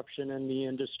disruption in the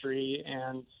industry,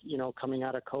 and coming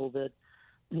out of COVID,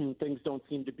 things don't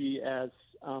seem to be as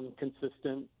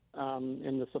consistent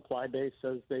in the supply base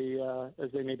as they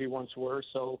maybe once were.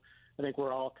 So I think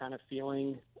we're all kind of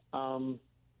feeling the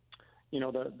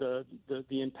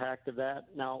impact of that.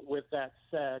 Now, with that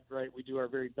said, right, we do our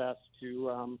very best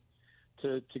to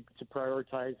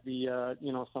prioritize the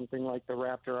something like the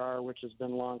Raptor R, which has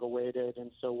been long awaited,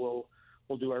 and so we'll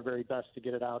do our very best to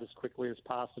get it out as quickly as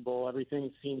possible. Everything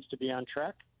seems to be on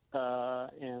track,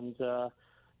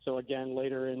 so again,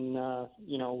 later in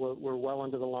we're well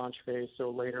into the launch phase. So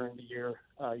later in the year,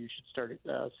 you should start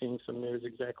seeing some news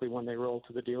exactly when they roll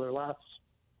to the dealer lots.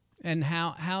 And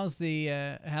how's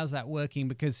that working?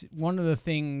 Because one of the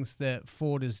things that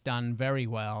Ford has done very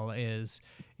well is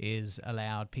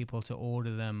allowed people to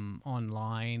order them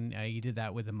online. You did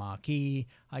that with the Mach-E.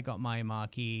 I got my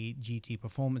Mach-E GT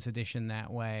Performance Edition that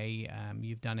way.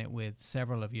 You've done it with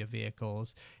several of your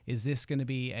vehicles. Is this going to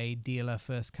be a dealer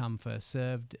first come first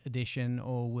served edition,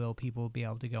 or will people be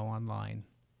able to go online?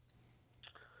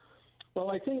 Well,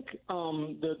 I think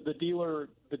the dealer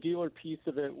piece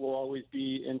of it will always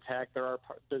be intact. There are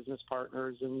business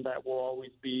partners, and that will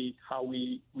always be how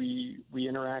we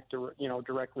interact,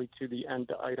 directly to the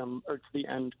end item or to the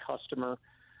end customer.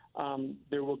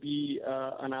 There will be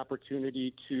an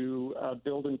opportunity to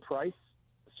build and price,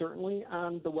 certainly,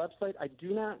 on the website. I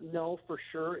do not know for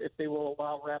sure if they will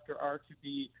allow Raptor R to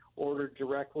be ordered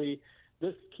directly.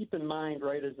 This, keep in mind,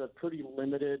 right, is a pretty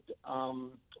limited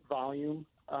volume.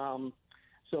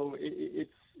 So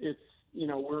it's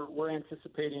we're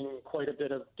anticipating quite a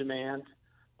bit of demand,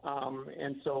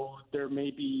 and so there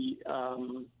may be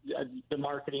the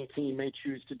marketing team may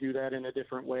choose to do that in a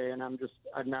different way, and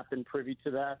I've not been privy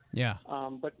to that. Yeah.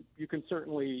 But you can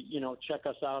certainly check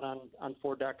us out on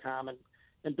Ford.com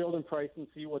and build and price and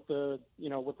see what the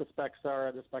specs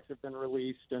are. The specs have been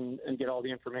released, and get all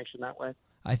the information that way.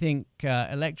 I think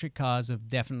electric cars have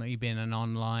definitely been an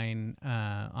online.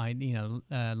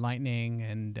 Lightning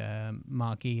and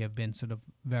Mach-E have been sort of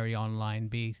very online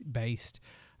based,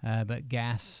 but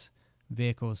gas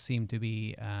vehicles seem to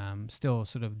be still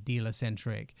sort of dealer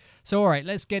centric. So, all right,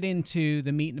 let's get into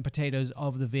the meat and potatoes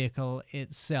of the vehicle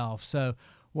itself. So,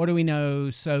 what do we know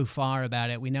so far about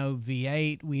it? We know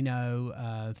V8, we know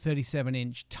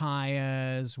 37-inch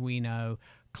tires, we know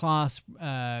class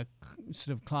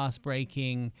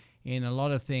breaking in a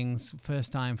lot of things,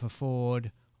 first time for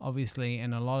Ford, obviously,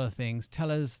 in a lot of things.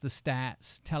 Tell us the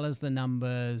stats, tell us the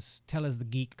numbers, tell us the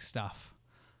geek stuff.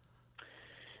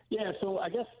 Yeah, so I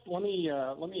guess let me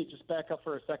just back up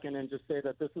for a second and just say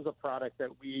that this is a product that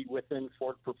we within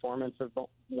Ford Performance have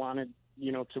wanted,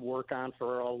 to work on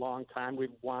for a long time. We've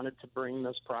wanted to bring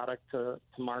this product to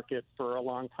market for a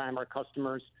long time. Our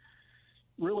customers,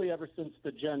 really ever since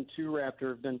the Gen 2 Raptor,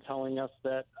 have been telling us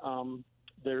that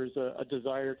there's a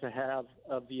desire to have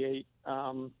a V8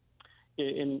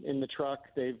 in the truck.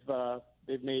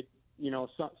 They've made,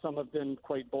 some have been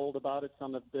quite bold about it,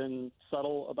 some have been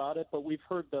subtle about it, but we've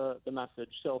heard the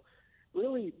message. So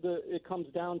really it comes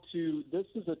down to, this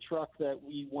is a truck that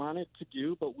we wanted to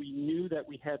do, but we knew that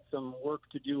we had some work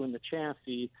to do in the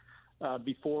chassis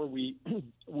before we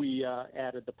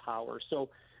added the power. So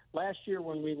last year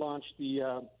when we launched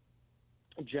the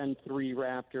Gen 3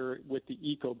 Raptor with the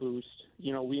EcoBoost,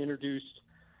 we introduced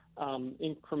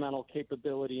incremental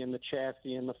capability in the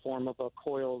chassis in the form of a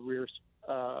coil rear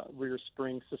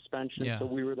spring suspension. Yeah. So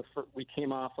we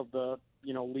came off of the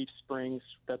leaf springs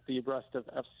that the rest of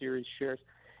F-Series shares.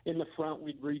 In the front,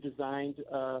 we redesigned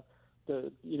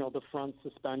the front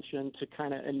suspension to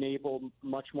kind of enable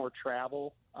much more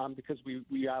travel because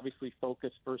we obviously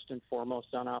focus first and foremost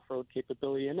on off-road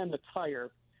capability. And then the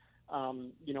tire,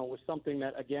 was something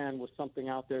that, again, was something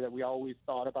out there that we always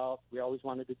thought about. We always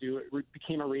wanted to do. It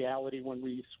became a reality when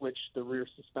we switched the rear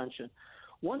suspension.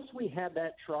 Once we had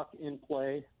that truck in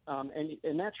play,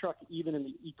 and that truck, even in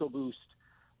the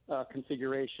EcoBoost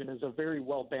configuration, is a very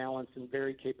well-balanced and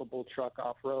very capable truck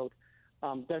off-road,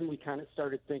 then we kind of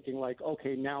started thinking like,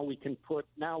 okay, now we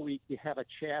have a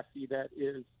chassis that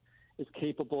is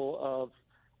capable of,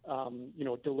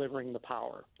 delivering the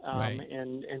power. Right.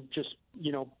 And just,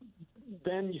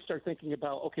 then you start thinking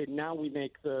about, okay, now we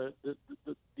make the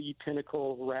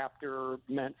pinnacle Raptor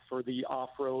meant for the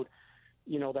off-road,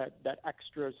 that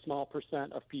extra small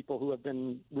percent of people who have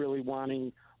been really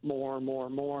wanting more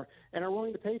and are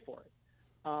willing to pay for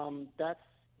it.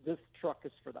 This truck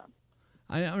is for them.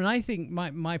 I think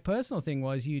my personal thing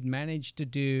was you'd managed to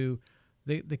do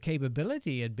the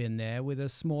capability had been there with a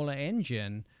smaller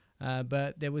engine,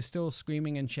 but there was still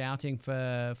screaming and shouting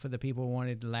for the people who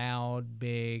wanted loud,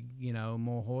 big,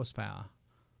 more horsepower.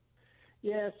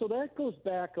 Yeah, so that goes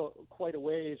back quite a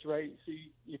ways, right? So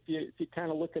if you kind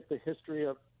of look at the history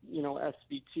of,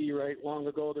 SVT, right? Long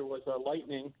ago, there was a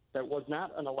Lightning that was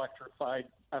not an electrified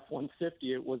F-150.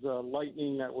 It was a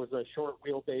Lightning that was a short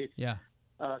wheelbase,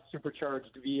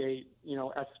 supercharged V8,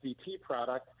 SVT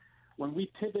product. When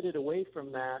we pivoted away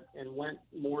from that and went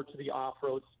more to the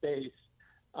off-road space,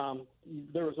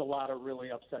 there was a lot of really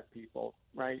upset people,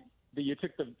 right? You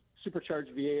took the supercharged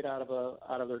V8 out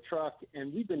of their truck,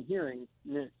 and we've been hearing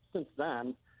since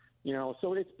then,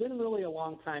 so it's been really a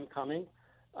long time coming,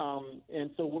 and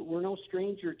so we're no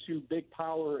stranger to big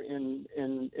power in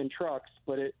trucks,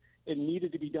 but it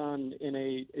needed to be done in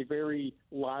a very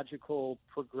logical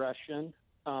progression,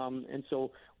 and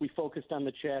so we focused on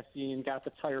the chassis and got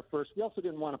the tire first. We also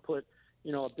didn't want to put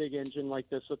a big engine like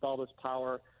this with all this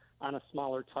power on a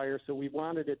smaller tire, so we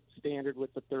wanted it standard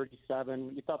with the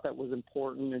 37. We thought that was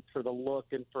important, and for the look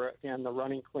and for, again, the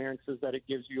running clearances that it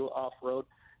gives you off-road.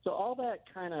 So all that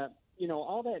kind of,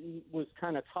 all that was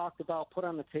kind of talked about, put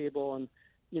on the table, and,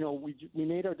 we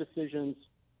made our decisions,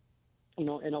 in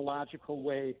a logical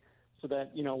way so that,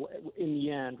 in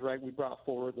the end, right, we brought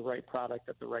forward the right product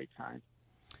at the right time.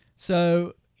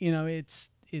 So,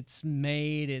 it's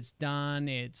made, it's done,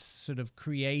 it's sort of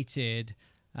created.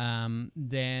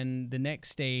 Then the next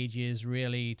stage is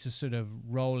really to sort of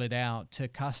roll it out to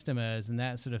customers and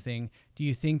that sort of thing. Do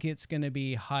you think it's going to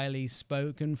be highly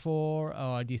spoken for,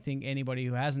 or do you think anybody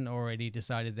who hasn't already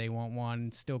decided they want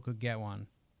one still could get one?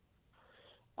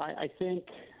 I think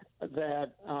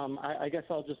that I guess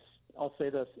I'll say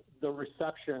this: the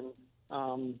reception,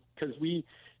 because we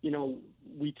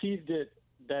teased it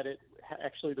that it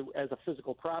actually as a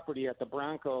physical property at the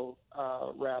Bronco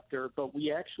Raptor, but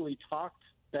we actually talked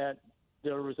that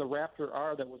there was a Raptor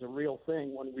R that was a real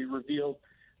thing when we revealed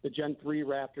the Gen 3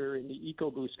 Raptor in the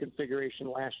EcoBoost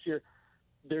configuration last year.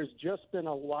 There's just been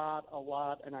a lot,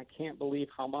 and I can't believe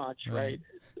how much, right?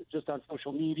 Just on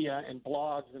social media and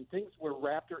blogs and things where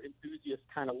Raptor enthusiasts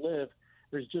kind of live.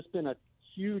 There's just been a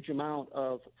huge amount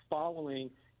of following,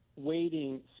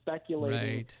 waiting,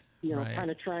 speculating,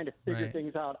 kind of trying to figure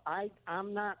things out.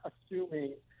 I'm not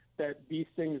assuming that these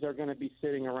things are going to be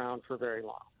sitting around for very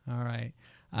long. All right.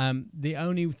 The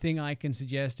only thing I can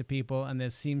suggest to people, and there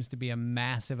seems to be a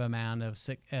massive amount of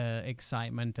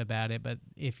excitement about it, but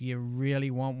if you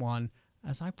really want one,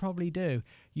 as I probably do,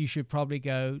 you should probably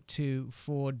go to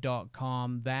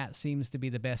Ford.com. That seems to be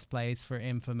the best place for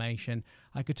information.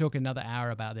 I could talk another hour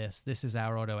about this. This is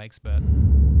Our Auto Expert.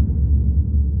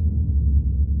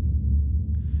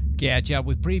 Catch up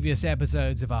with previous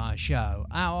episodes of our show.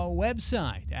 Our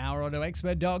website,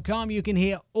 OurAutoExpert.com. You can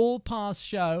hear all past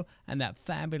show and that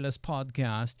fabulous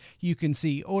podcast. You can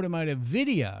see automotive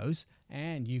videos,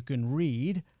 and you can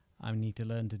read. I need to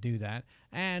learn to do that.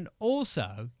 And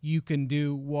also, you can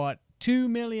do what 2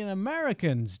 million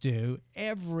Americans do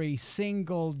every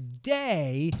single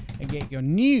day and get your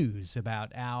news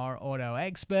about Our Auto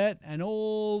Expert and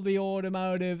all the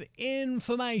automotive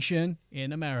information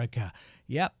in America.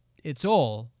 Yep, it's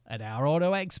all at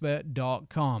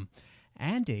OurAutoExpert.com.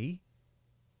 Andy,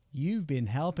 you've been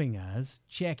helping us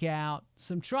check out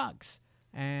some trucks,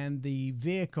 and the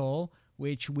vehicle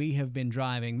which we have been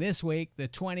driving this week, the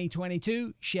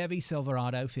 2022 Chevy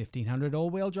Silverado 1500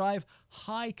 all-wheel drive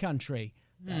High Country.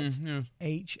 That's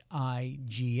H-I-G-H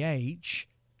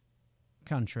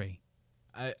Country.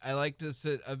 I like to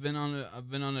sit. I've been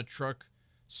on a truck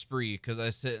spree because I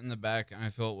sit in the back and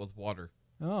I fill it with water.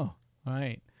 Oh,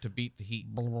 right. To beat the heat.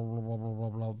 Blah, blah, blah, blah,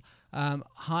 blah, blah.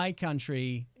 High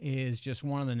Country is just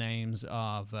one of the names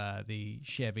of the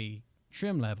Chevy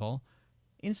trim level.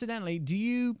 Incidentally, do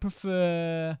you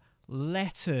prefer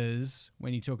letters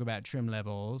when you talk about trim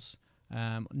levels,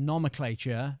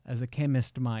 nomenclature, as a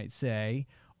chemist might say,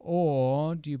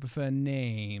 or do you prefer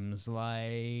names,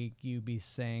 like you be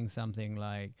saying something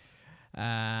like,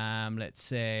 let's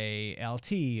say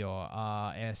LT or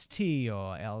RST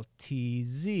or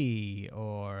LTZ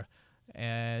or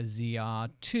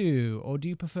ZR2, or do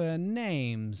you prefer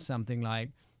names, something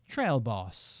like Trail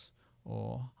Boss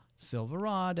or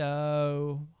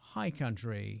Silverado, High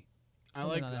Country? I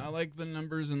like the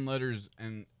numbers and letters,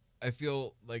 and I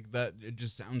feel like that it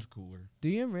just sounds cooler. Do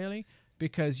you really?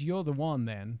 Because you're the one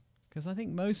then. Because I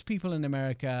think most people in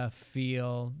America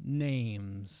feel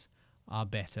names are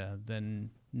better than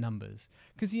numbers.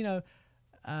 Because,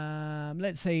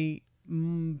 let's say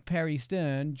Perry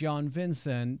Stern, John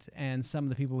Vincent, and some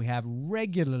of the people we have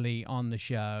regularly on the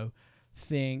show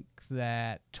think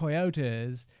that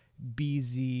Toyota's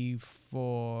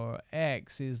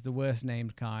BZ4X is the worst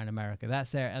named car in America.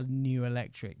 That's their new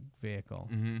electric vehicle.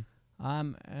 Mm-hmm.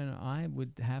 And I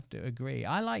would have to agree.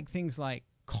 I like things like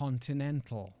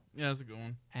Continental. Yeah, that's a good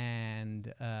one.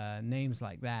 And names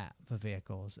like that for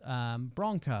vehicles.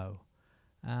 Bronco.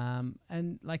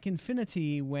 And like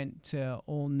Infiniti went to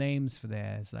all names for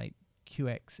theirs, like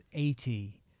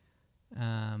QX80.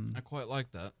 I quite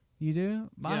like that. You do?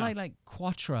 Yeah. I like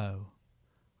Quattro.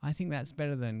 I think that's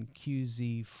better than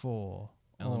QZ4.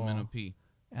 LMNOP.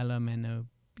 LMNOP.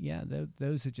 Yeah,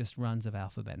 those are just runs of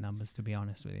alphabet numbers, to be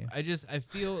honest with you. I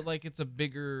feel like it's a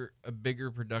bigger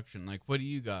production. Like, what do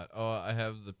you got? Oh, I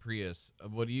have the Prius.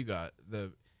 What do you got?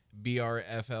 The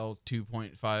BRFL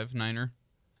 2.59er?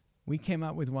 We came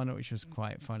up with one which was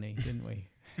quite funny, didn't we?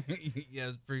 Yeah,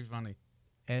 it's pretty funny.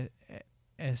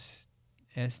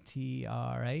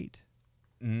 STR8?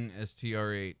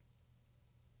 STR8.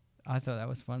 I thought that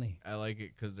was funny. I like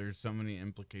it because there's so many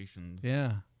implications.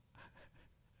 Yeah.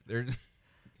 There's...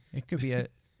 It could be a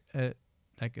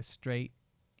straight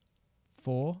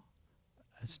 4,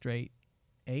 a straight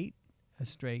 8, a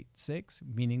straight 6,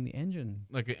 meaning the engine.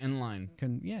 Like an inline.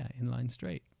 Inline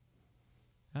straight.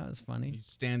 That was funny. You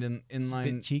stand inline. It's a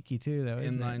bit cheeky too, though,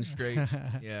 isn't inline it? straight.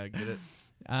 Yeah, get it.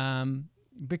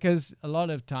 Because a lot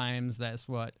of times that's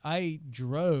what I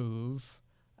drove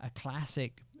a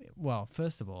classic. Well,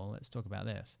 first of all, let's talk about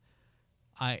this.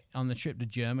 On the trip to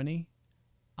Germany,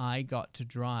 I got to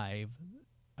drive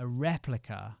a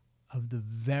replica of the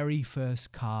very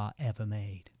first car ever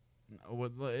made.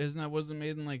 Wasn't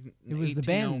made in like it was the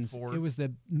Benz. 1804?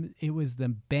 It was the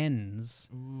Benz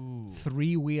Ooh.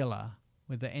 3-wheeler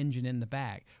with the engine in the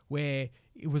back, where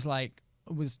it was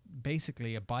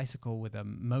basically a bicycle with a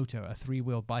motor, a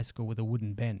 3-wheel bicycle with a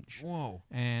wooden bench. Whoa.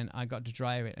 And I got to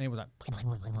drive it, and it was like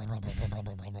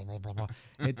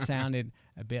it sounded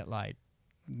a bit like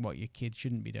what your kid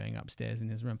shouldn't be doing upstairs in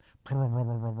his room.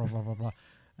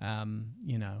 And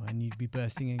you'd be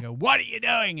bursting in and go, "What are you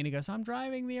doing?" And he goes, "I'm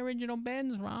driving the original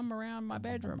Benz Ram around my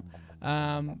bedroom."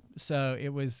 So it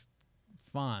was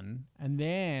fun. And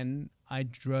then I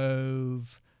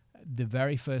drove the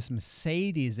very first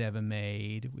Mercedes ever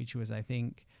made, which was, I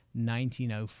think,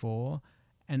 1904.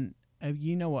 And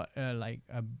you know what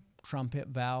trumpet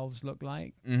valves look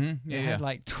like? Mm-hmm. Yeah, It had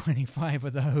like 25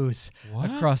 of those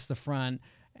across the front.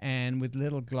 and with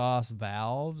little glass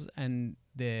valves, and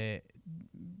the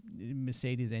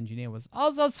Mercedes engineer was,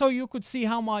 also so you could see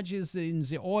how much is in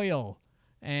the oil,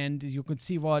 and you could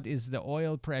see what is the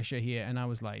oil pressure here. And I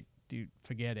was like, dude,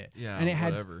 forget it. Yeah, and it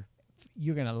whatever.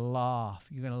 You're gonna laugh.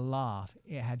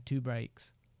 It had 2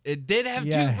 brakes. It did have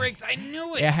Yeah. 2 brakes. I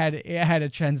knew it. It had a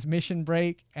transmission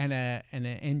brake and an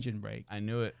engine brake, I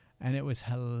knew it. and it was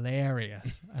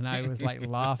hilarious. And I was like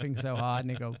laughing so hard, and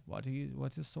they go, "What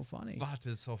is so funny?" That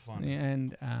is so funny.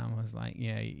 And I was like,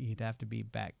 "Yeah, you'd have to be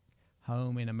back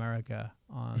home in America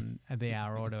on the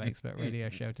Our Auto Expert radio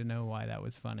show to know why that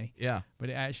was funny." Yeah. But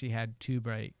it actually had 2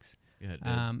 brakes. Yeah, it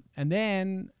did. And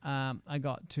then I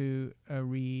got to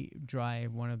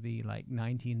re-drive one of the like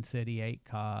 1938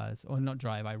 cars, or not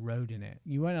drive, I rode in it.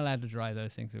 You weren't allowed to drive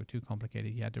those things; they were too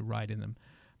complicated. You had to ride in them.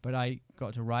 But I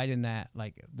got to ride in that,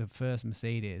 like the first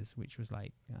Mercedes, which was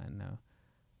like, I don't know,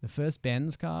 the first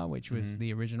Benz car, which was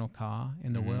the original car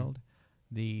in the world,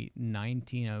 the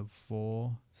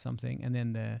 1904 something, and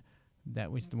then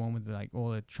that was the one with like all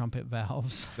the trumpet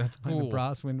valves. That's like cool. the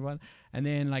brass wind one. And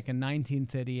then like a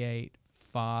 1938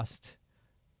 fast,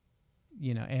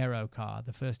 aero car,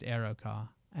 the first aero car.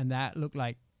 And that looked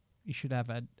like you should have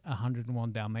had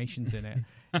 101 Dalmatians in it.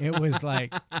 It was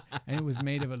like, and it was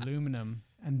made of aluminum.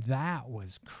 And that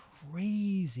was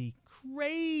crazy.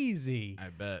 I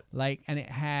bet. Like, and it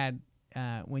had,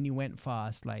 when you went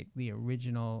fast, like the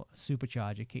original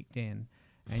supercharger kicked in.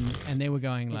 And they were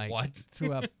going like What?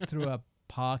 through a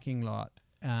parking lot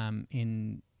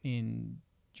in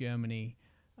Germany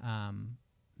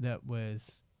that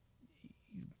was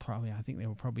probably, I think they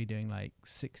were probably doing like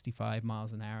 65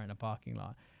 miles an hour in a parking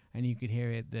lot, and you could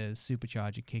hear the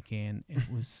supercharger kick in. It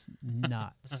was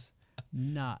nuts.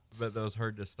 But that was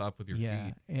hard to stop with your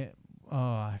feet.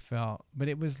 I felt, but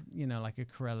it was like a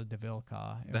Corella DeVille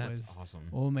car. It That's was awesome.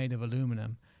 all made of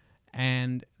aluminum,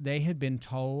 and they had been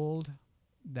told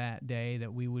that day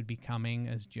that we would be coming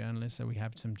as journalists. So we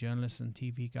have some journalists and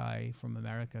TV guy from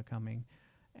America coming,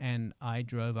 and I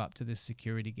drove up to this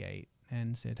security gate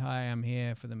and said, "Hi, I'm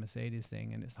here for the Mercedes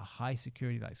thing," and it's a high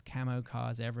security, like it's camo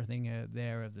cars, everything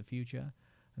there of the future.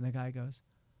 And the guy goes,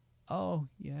 "Oh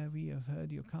yeah, we have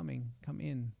heard you're coming. Come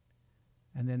in."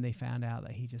 And then they found out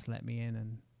that he just let me in,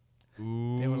 and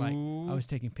they were like, I was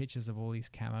taking pictures of all these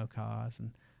camo cars,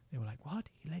 and they were like, "What?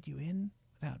 He let you in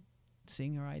without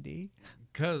seeing your ID?"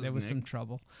 Because There was some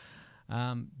trouble.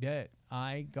 Yeah,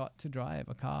 I got to drive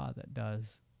a car that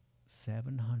does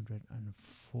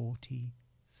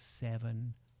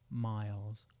 747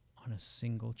 miles on a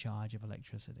single charge of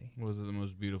electricity. Was it the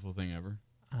most beautiful thing ever?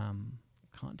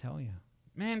 Can't tell you.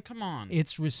 Man, come on.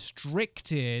 It's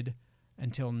restricted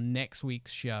until next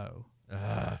week's show.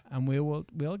 And we're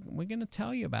going to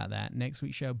tell you about that next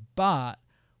week's show, but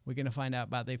we're going to find out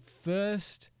about the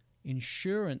first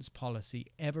insurance policy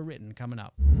ever written coming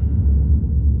up.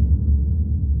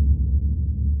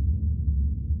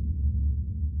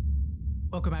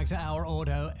 Welcome back to Our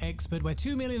Auto Expert, where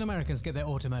 2 million Americans get their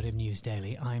automotive news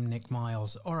daily. I'm Nick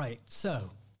Miles. All right,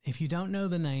 so if you don't know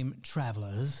the name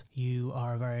Travelers, you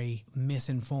are a very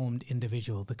misinformed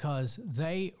individual, because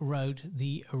they wrote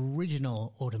the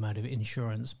original automotive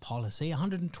insurance policy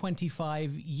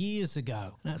 125 years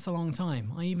ago. That's a long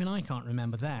time. Even I can't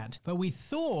remember that. But we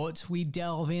thought we'd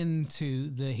delve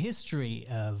into the history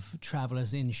of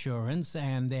Travelers Insurance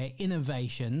and their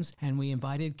innovations, and we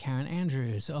invited Karen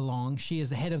Andrews along. She is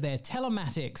the head of their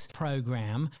telematics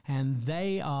program, and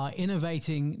they are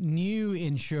innovating new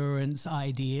insurance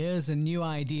ideas and new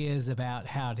ideas about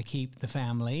how to keep the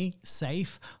family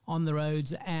safe on the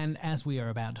roads, and as we are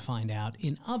about to find out,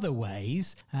 in other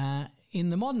ways in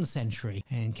the modern century.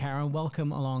 And Karen,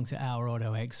 welcome along to Our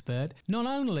Auto Expert. Not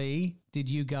only did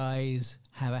you guys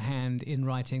have a hand in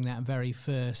writing that very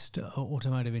first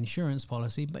automotive insurance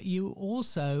policy, but you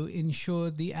also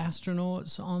insured the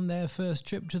astronauts on their first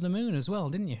trip to the moon as well,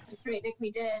 didn't you? That's right, Nick.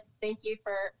 We did. Thank you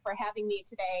for having me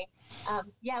today.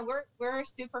 We're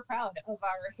super proud of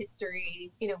our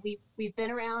history. We've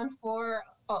been around for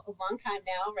a long time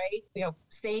now, right?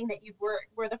 Saying that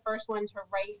we're the first one to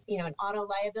write, an auto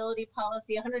liability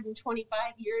policy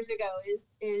 125 years ago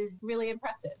is really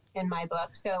impressive in my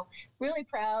book. So really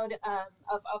proud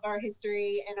of our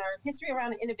history, and our history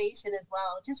around innovation as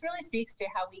well. It just really speaks to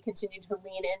how we continue to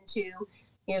lean into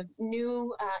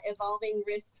new evolving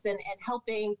risks and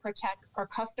helping protect our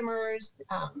customers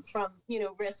from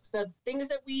risks of things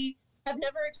that we have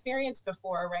never experienced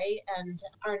before, right? And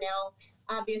are now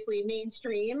obviously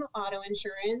mainstream auto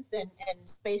insurance and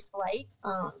space flight,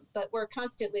 but we're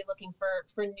constantly looking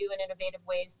for new and innovative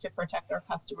ways to protect our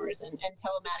customers, and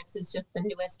telematics is just the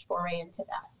newest foray into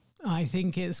that. I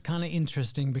think it's kind of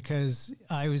interesting because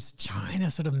I was trying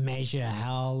to sort of measure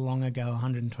how long ago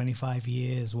 125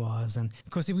 years was. And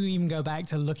of course, if we even go back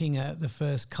to looking at the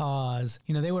first cars,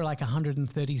 they were like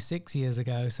 136 years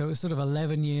ago. So it was sort of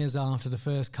 11 years after the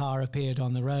first car appeared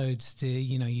on the roads to,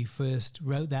 you first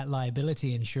wrote that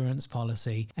liability insurance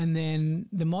policy. And then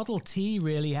the Model T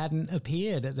really hadn't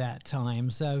appeared at that time.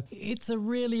 So it's a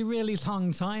really, really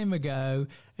long time ago.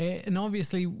 And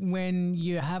obviously, when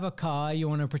you have a car, you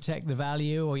want to protect the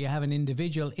value, or you have an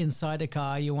individual inside a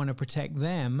car, you want to protect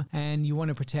them and you want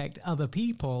to protect other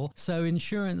people. So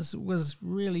insurance was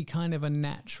really kind of a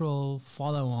natural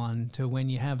follow-on to when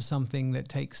you have something that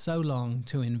takes so long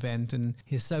to invent and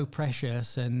is so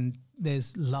precious, and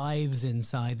there's lives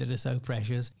inside that are so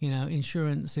precious.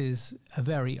 Insurance is a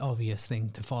very obvious thing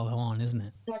to follow on, isn't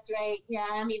it? That's right. Yeah.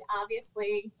 I mean,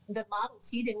 obviously, the Model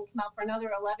T didn't come out for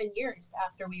another 11 years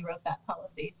after we wrote that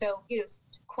policy. So,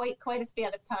 quite a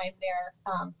span of time there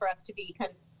for us to be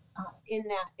kind of in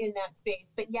that space.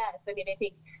 But yes, I mean, I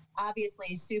think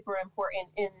obviously super important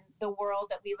in the world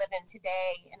that we live in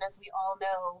today. And as we all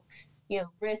know,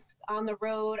 risks on the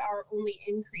road are only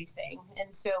increasing.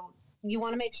 And so you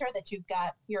want to make sure that you've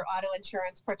got your auto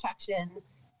insurance protection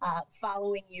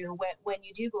following you when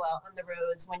you do go out on the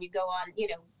roads, when you go on,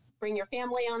 bring your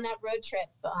family on that road trip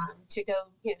to go,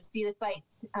 see the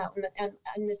sights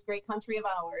in this great country of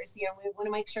ours. We want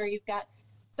to make sure you've got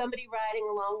somebody riding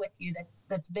along with you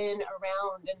that's been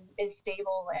around and is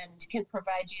stable and can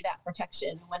provide you that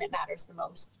protection when it matters the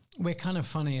most. We're kind of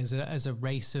funny as a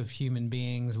race of human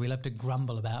beings. We love to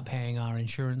grumble about paying our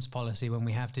insurance policy when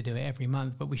we have to do it every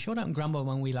month, but we sure don't grumble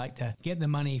when we like to get the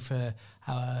money for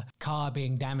our car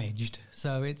being damaged.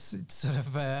 So it's sort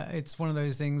of it's one of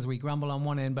those things we grumble on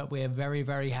one end, but we're very,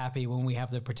 very happy when we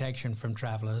have the protection from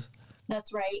travelers.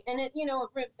 That's right. And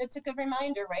it's a good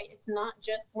reminder, right? It's not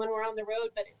just when we're on the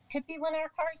road, but it could be when our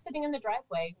car is sitting in the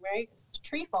driveway, right? A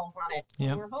tree falls on it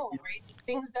when we're home, right?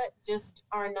 Things that just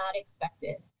are not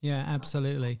expected. Yeah,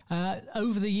 absolutely.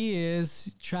 Over the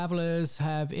years, travelers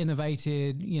have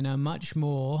innovated, much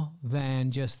more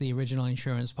than just the original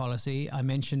insurance policy. I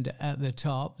mentioned at the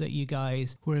top that you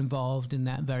guys were involved in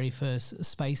that very first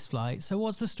space flight. So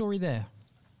what's the story there?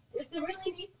 It's a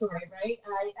really neat story, right?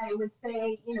 I would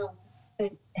say,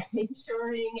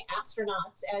 insuring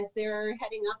astronauts as they're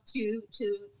heading up to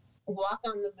walk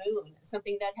on the moon,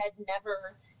 something that had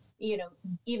never, even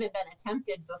been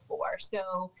attempted before.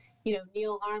 So,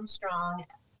 Neil Armstrong,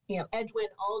 Edwin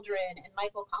Aldrin and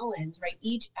Michael Collins, right?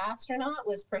 Each astronaut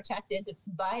was protected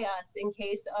by us in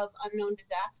case of unknown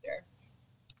disaster.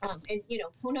 And,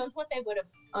 who knows what they would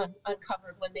have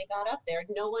uncovered when they got up there.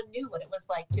 No one knew what it was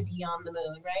like to be on the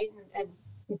moon, right? And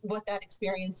what that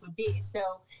experience would be. So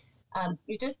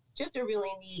just a really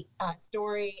neat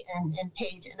story and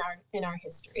page in our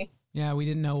history. Yeah, we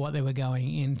didn't know what they were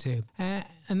going into.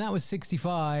 And that was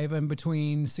 65, and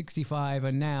between 65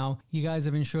 and now, you guys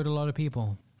have insured a lot of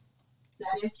people.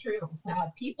 That is true.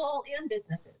 People and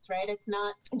businesses, right? It's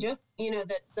not just,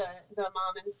 the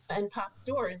mom and pop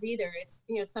stores either. It's,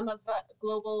 some of the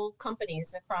global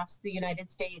companies across the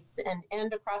United States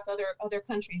and across other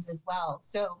countries as well.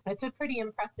 So it's a pretty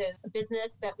impressive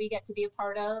business that we get to be a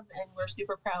part of. And we're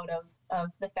super proud of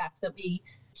the fact that we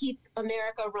keep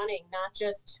America running, not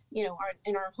just, in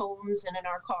our homes and in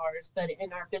our cars, but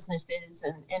in our businesses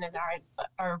and in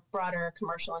our broader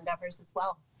commercial endeavors as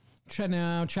well.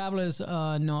 Now, travelers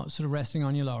are not sort of resting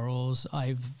on your laurels.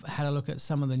 I've had a look at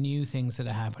some of the new things that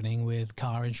are happening with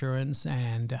car insurance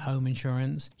and home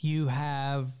insurance. You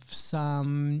have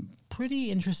some pretty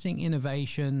interesting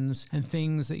innovations and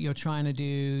things that you're trying to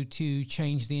do to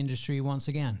change the industry once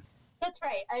again. That's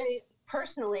right. I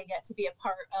personally get to be a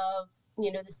part of,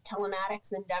 this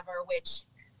telematics endeavor, which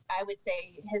I would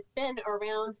say has been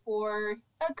around for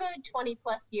a good 20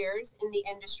 plus years in the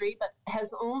industry, but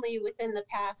has only within the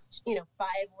past, 5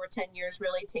 or 10 years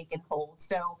really taken hold.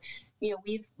 So,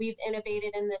 we've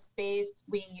innovated in this space.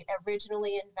 We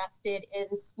originally invested in,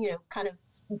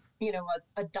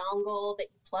 a dongle that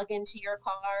you plug into your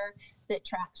car that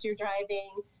tracks your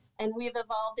driving. And we've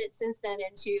evolved it since then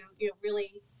into,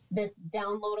 really this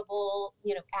downloadable,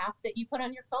 app that you put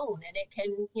on your phone, and it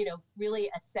can, really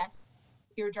assess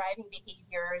your driving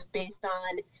behaviors based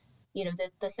on,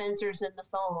 the sensors in the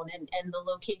phone and the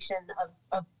location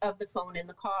of the phone in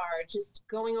the car, just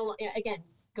going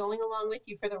along with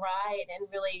you for the ride and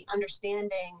really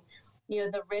understanding,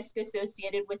 the risk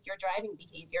associated with your driving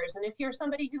behaviors. And if you're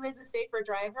somebody who is a safer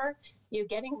driver,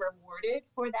 getting rewarded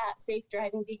for that safe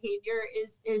driving behavior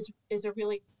is a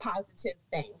really positive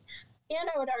thing. And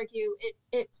I would argue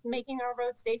it's making our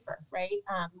roads safer, right?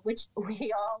 Which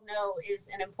we all know is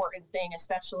an important thing,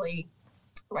 especially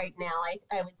right now.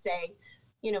 I would say,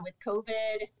 with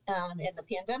COVID and the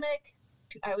pandemic,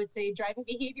 I would say driving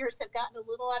behaviors have gotten a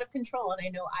little out of control. And I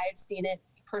know I've seen it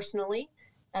personally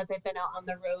as I've been out on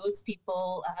the roads.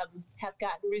 People have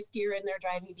gotten riskier in their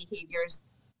driving behaviors,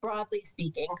 broadly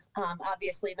speaking.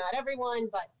 Obviously not everyone,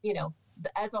 but,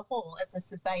 as a whole, as a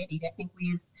society, I think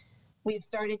we've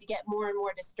started to get more and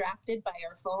more distracted by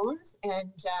our phones,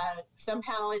 and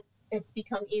somehow it's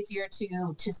become easier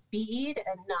to speed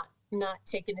and not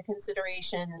take into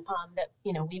consideration that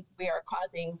we are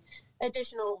causing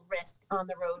additional risk on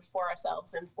the road for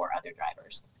ourselves and for other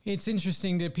drivers. It's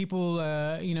interesting that people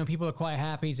are quite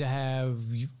happy to have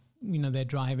their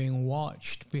driving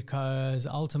watched, because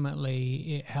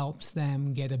ultimately it helps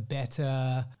them get a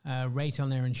better rate on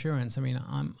their insurance. I mean,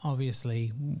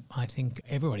 I think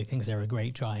everybody thinks they're a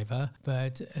great driver,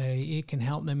 but it can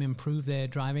help them improve their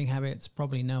driving habits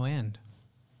probably no end.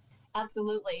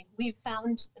 Absolutely. We've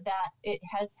found that it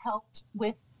has helped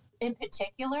with, in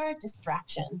particular,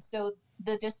 distraction. So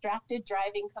the distracted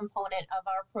driving component of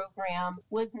our program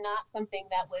was not something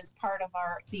that was part of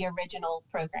the original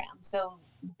program. So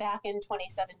back in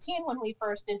 2017, when we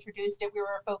first introduced it, we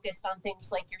were focused on things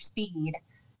like your speed,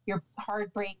 your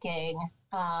hard braking,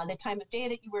 the time of day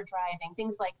that you were driving,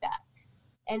 things like that.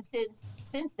 And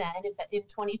since then, in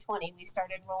 2020, we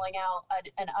started rolling out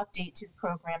an update to the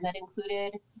program that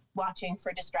included watching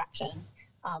for distraction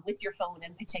with your phone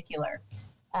in particular.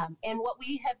 And what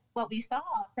we saw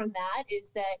from that is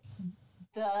that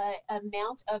the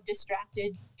amount of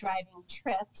distracted driving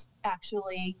trips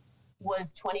actually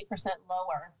was 20%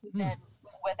 lower than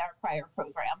with our prior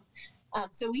program.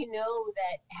 So we know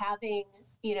that having,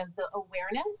 the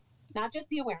awareness, not just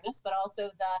the awareness, but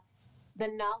also the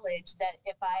knowledge that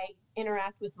if I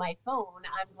interact with my phone,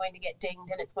 I'm going to get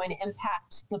dinged and it's going to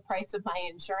impact the price of my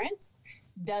insurance,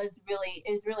 is really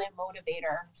a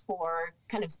motivator for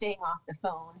kind of staying off the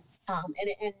phone,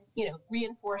 and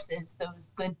reinforces those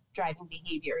good driving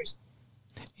behaviors.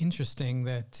 Interesting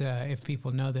that if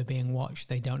people know they're being watched,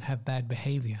 they don't have bad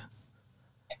behavior.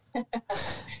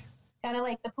 Kind of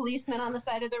like the policeman on the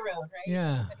side of the road, right?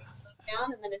 Yeah.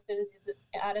 Down, and then as soon as he's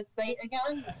out of sight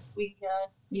again,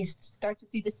 you start to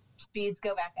see the speeds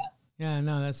go back up. Yeah,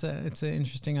 no, it's an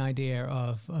interesting idea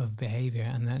of behavior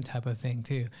and that type of thing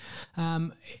too.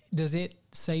 Does it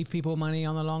save people money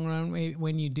on the long run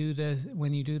when you do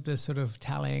the sort of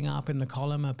tallying up in the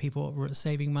column? Are people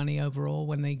saving money overall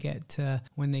when they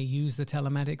use the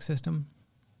telematics system?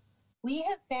 We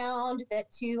have found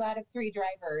that 2 out of 3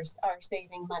 drivers are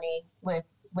saving money with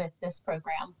this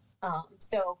program.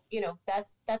 So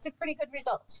that's a pretty good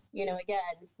result.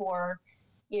 Again, for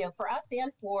us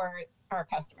and for our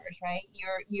customers, right?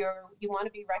 You want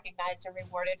to be recognized and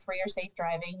rewarded for your safe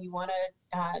driving. You want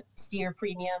to see your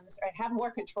premiums or have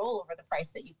more control over the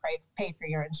price that you pay for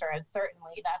your insurance.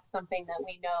 Certainly, that's something that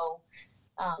we know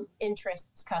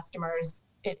interests customers.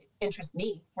 It interests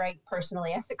me, right?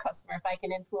 Personally, as a customer, if I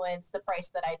can influence the price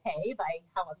that I pay by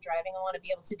how I'm driving, I want to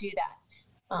be able to do that.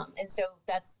 And so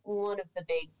that's one of the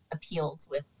big appeals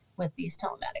with these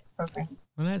telematics programs.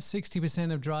 Well, that's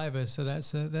 60% of drivers, so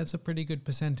that's a pretty good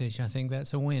percentage. I think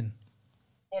that's a win.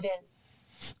 It is.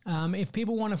 If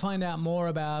people want to find out more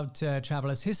about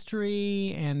Travelers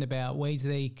history and about ways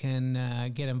they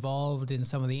can get involved in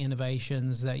some of the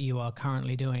innovations that you are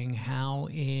currently doing, how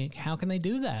can they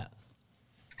do that?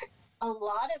 A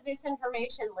lot of this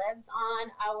information lives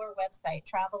on our website,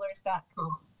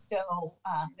 travelers.com. So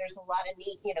there's a lot of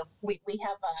neat, we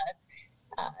have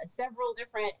several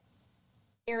different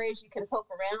areas you can poke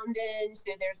around in.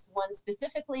 So there's one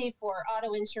specifically for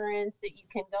auto insurance that you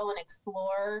can go and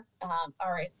explore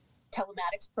our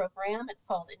telematics program. It's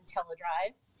called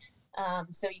IntelliDrive.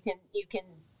 So you can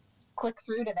click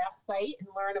through to that site and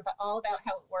learn all about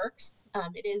how it works.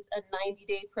 It is a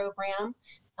 90-day program.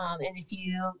 And if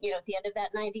you at the end of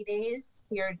that 90 days,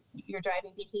 your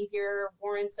driving behavior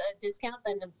warrants a discount,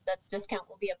 then that discount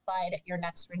will be applied at your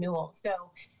next renewal.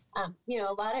 So, a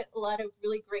lot of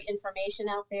really great information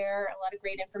out there. A lot of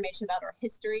great information about our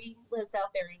history lives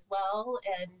out there as well,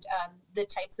 and the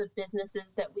types of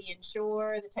businesses that we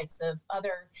insure, the types of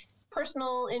other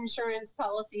personal insurance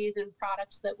policies and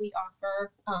products that we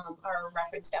offer are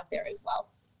referenced out there as well.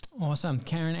 Awesome.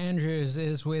 Karen Andrews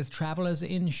is with Travelers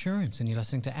Insurance, and you're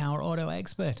listening to Our Auto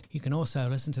Expert. You can also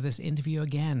listen to this interview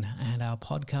again and our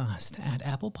podcast at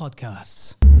Apple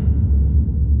Podcasts.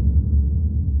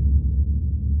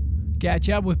 Catch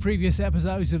up with previous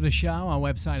episodes of the show on our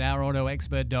website,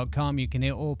 ourautoexpert.com. You can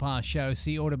hear all past shows,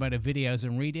 see automotive videos,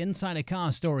 and read insider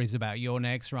car stories about your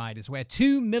next ride. It's where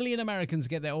 2 million Americans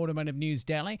get their automotive news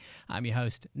daily. I'm your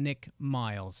host, Nick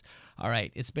Miles. All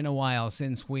right, it's been a while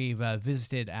since we've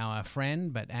visited our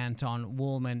friend, but Anton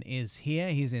Wahlman is here.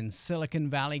 He's in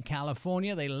Silicon Valley,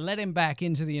 California. They let him back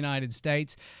into the United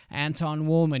States. Anton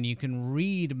Wahlman, you can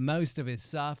read most of his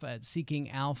stuff at Seeking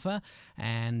Alpha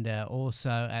and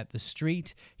also at The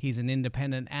Street. He's an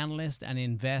independent analyst and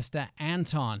investor.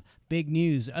 Anton, big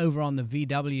news over on the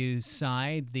VW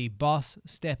side. The boss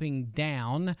stepping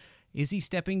down. Is he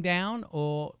stepping down,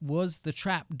 or was the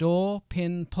trap door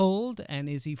pin pulled, and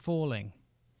is he falling?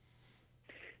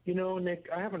 You know, Nick,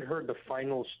 I haven't heard the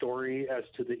final story as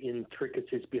to the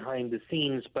intricacies behind the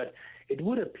scenes, but it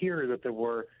would appear that there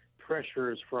were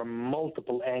pressures from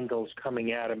multiple angles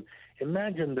coming at him.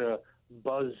 Imagine the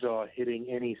buzzsaw hitting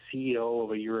any CEO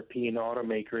of a European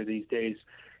automaker these days.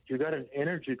 You got an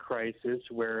energy crisis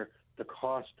where the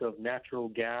cost of natural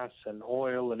gas and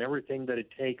oil and everything that it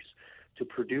takes to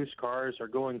produce cars are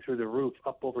going through the roof,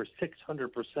 up over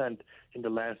 600% in the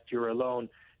last year alone.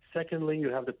 Secondly, you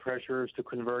have the pressures to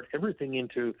convert everything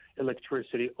into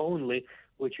electricity only,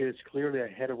 which is clearly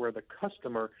ahead of where the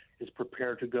customer is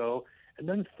prepared to go. And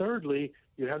then thirdly,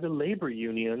 you have the labor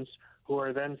unions who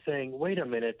are then saying, wait a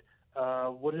minute,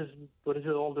 what is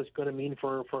all this going to mean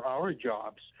for our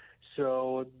jobs?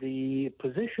 So the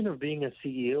position of being a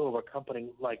CEO of a company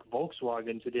like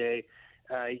Volkswagen today,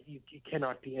 you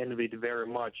cannot be envied very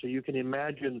much. So you can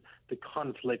imagine the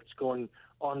conflicts going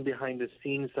on behind the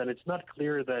scenes, and it's not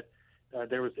clear that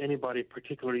there was anybody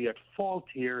particularly at fault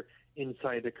here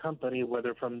inside the company,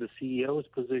 whether from the CEO's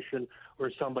position or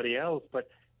somebody else, but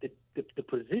the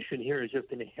position here is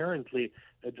just inherently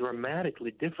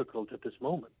dramatically difficult at this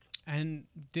moment. And,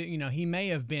 you know, he may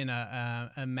have been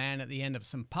a man at the end of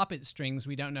some puppet strings.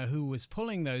 We don't know who was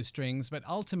pulling those strings, but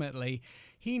ultimately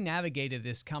he navigated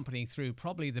this company through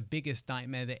probably the biggest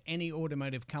nightmare that any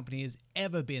automotive company has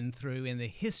ever been through in the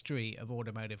history of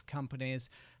automotive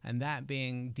companies, and that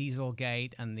being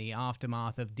Dieselgate and the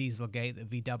aftermath of Dieselgate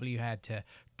that VW had to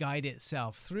guide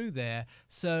itself through there.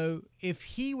 So if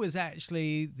he was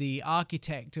actually the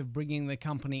architect of bringing the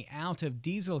company out of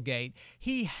Dieselgate,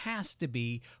 he has to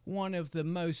be one of the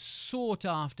most sought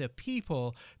after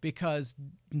people, because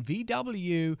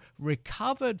VW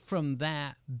recovered from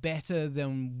that better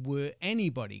than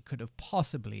anybody could have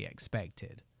possibly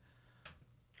expected.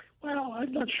 Well,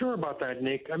 I'm not sure about that,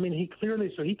 Nick. I mean, he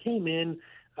came in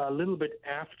a little bit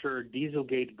after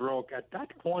Dieselgate broke. At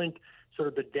that point, sort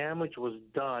of the damage was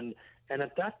done. And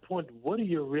at that point, what are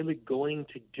you really going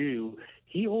to do?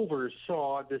 He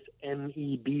oversaw this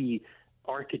MEB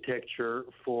architecture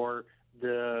for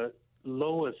the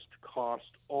lowest cost,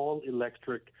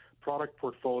 all-electric product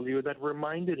portfolio that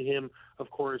reminded him, of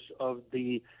course, of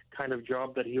the kind of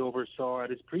job that he oversaw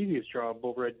at his previous job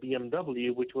over at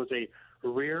BMW, which was a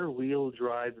rear-wheel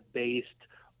drive-based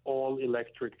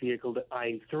all-electric vehicle, the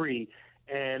i3.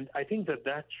 And I think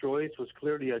that choice was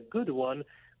clearly a good one,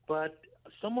 but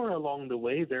somewhere along the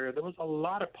way there was a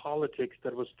lot of politics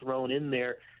that was thrown in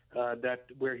there,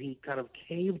 where he kind of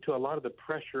caved to a lot of the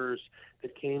pressures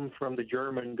that came from the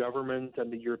German government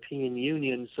and the European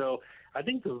Union. So I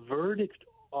think the verdict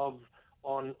on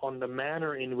the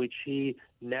manner in which he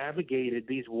navigated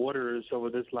these waters over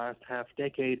this last half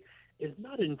decade is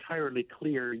not entirely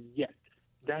clear yet.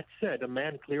 That said, a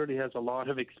man clearly has a lot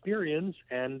of experience,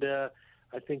 and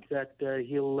I think that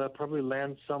he'll probably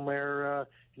land somewhere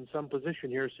in some position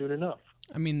here soon enough.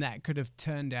 I mean, that could have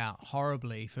turned out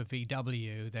horribly for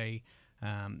VW. They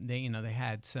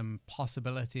had some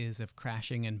possibilities of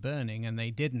crashing and burning, and they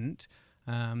didn't.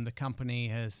 The company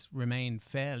has remained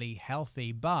fairly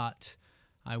healthy, but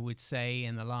I would say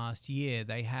in the last year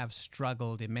they have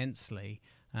struggled immensely.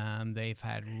 They've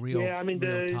had real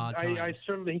hard times. I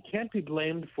certainly, he can't be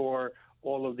blamed for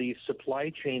all of these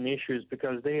supply chain issues,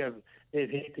 because they've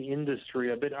hit the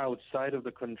industry a bit outside of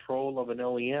the control of an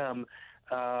OEM.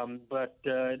 But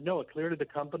no, clearly the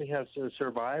company has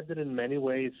survived and in many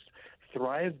ways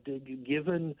thrived,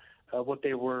 given what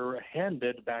they were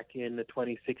handed back in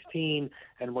 2016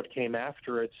 and what came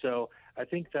after it. So I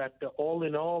think that all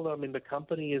in all, I mean, the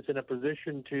company is in a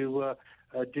position to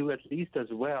do at least as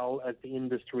well as the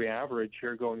industry average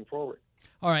here going forward.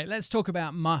 All right, let's talk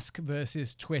about Musk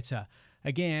versus Twitter.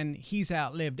 Again, he's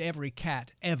outlived every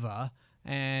cat ever,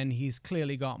 and he's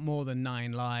clearly got more than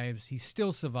 9 lives. He's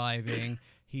still surviving.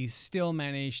 He's still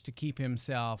managed to keep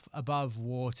himself above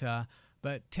water.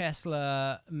 But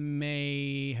Tesla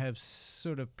may have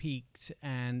sort of peaked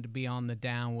and be on the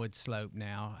downward slope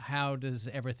now. How does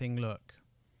everything look?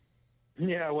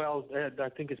 Yeah, well, I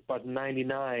think it's about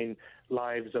 99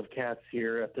 lives of cats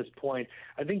here at this point.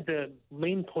 I think the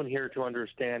main point here to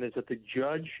understand is that the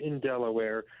judge in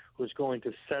Delaware who's going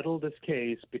to settle this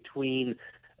case between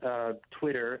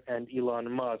Twitter and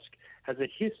Elon Musk has a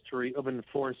history of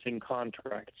enforcing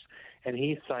contracts. And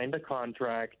he signed a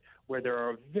contract where there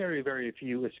are very, very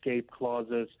few escape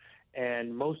clauses,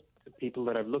 and most people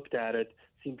that have looked at it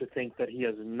seem to think that he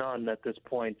has none at this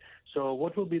point. So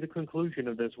what will be the conclusion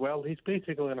of this? Well, he's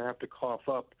basically going to have to cough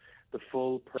up the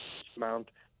full purchase amount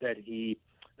that he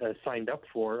signed up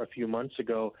for a few months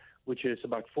ago, which is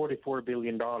about $44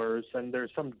 billion, and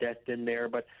there's some debt in there,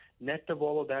 but net of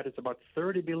all of that is about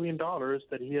 $30 billion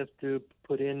that he has to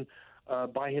put in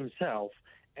by himself.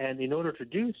 And in order to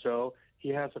do so, he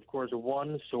has, of course,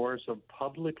 one source of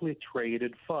publicly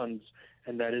traded funds,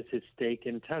 and that is his stake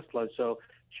in Tesla. So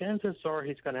chances are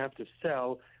he's going to have to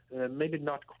sell maybe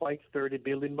not quite 30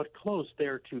 billion, but close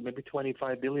there to maybe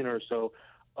 25 billion or so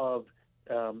of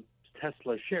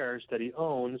Tesla shares that he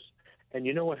owns. And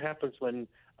you know what happens when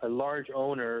a large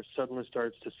owner suddenly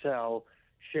starts to sell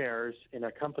shares in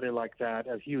a company like that,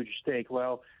 a huge stake?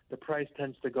 Well, the price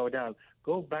tends to go down.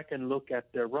 Go back and look at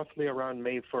roughly around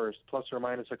May 1st, plus or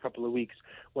minus a couple of weeks,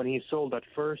 when he sold at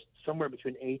first somewhere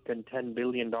between $8 and $10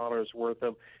 billion worth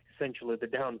of essentially the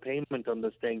down payment on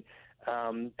this thing.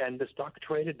 And the stock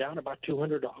traded down about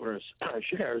 $200 a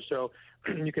share. So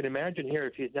you can imagine here,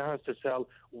 if he now has to sell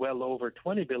well over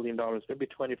 $20 billion, maybe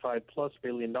 $25+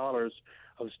 billion of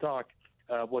stock,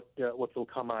 what will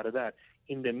come out of that.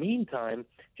 In the meantime,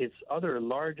 his other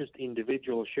largest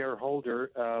individual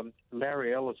shareholder,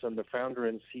 Larry Ellison, the founder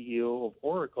and CEO of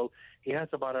Oracle, he has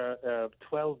about a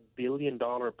 $12 billion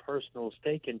personal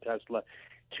stake in Tesla.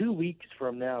 2 weeks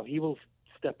from now, he will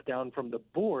step down from the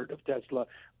board of Tesla.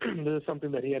 This is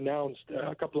something that he announced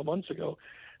a couple of months ago.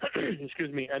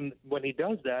 Excuse me. And when he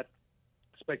does that,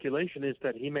 speculation is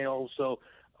that he may also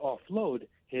offload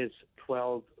his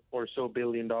 $12 or so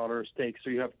billion stake. So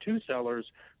you have two sellers.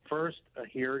 First,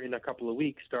 here in a couple of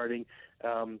weeks, starting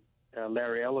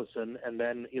Larry Ellison, and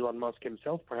then Elon Musk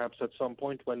himself, perhaps at some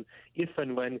point if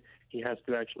and when he has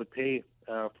to actually pay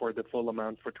for the full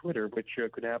amount for Twitter, which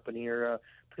could happen here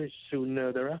pretty soon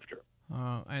thereafter.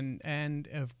 And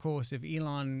of course, if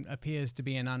Elon appears to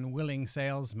be an unwilling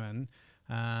salesman,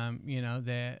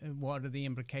 what are the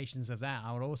implications of that?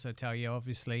 I would also tell you,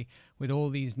 obviously, with all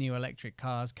these new electric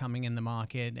cars coming in the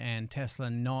market and Tesla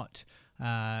not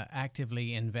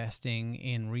actively investing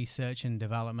in research and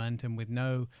development, and with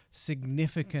no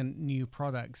significant new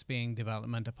products being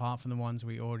developed apart from the ones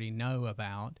we already know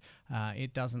about,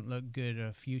 it doesn't look good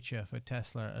a future for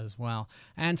Tesla as well.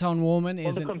 Anton Wahlman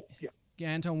is an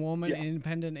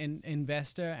independent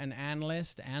investor and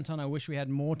analyst. Anton, I wish we had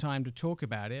more time to talk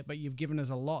about it, but you've given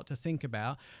us a lot to think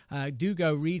about. Do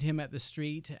go read him at the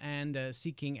street and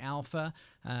Seeking Alpha,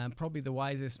 probably the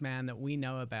wisest man that we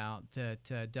know about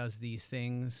that does these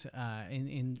things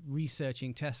in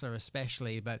researching Tesla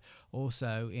especially, but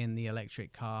also in the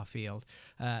electric car field.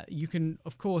 You can,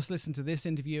 of course, listen to this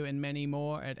interview and many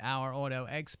more at Our Auto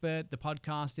Expert. The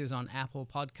podcast is on Apple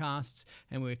Podcasts,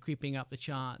 and we're creeping up the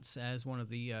charts as one of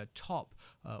the top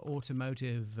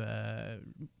automotive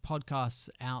podcasts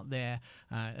out there,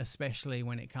 especially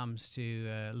when it comes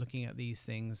to looking at these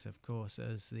things, of course,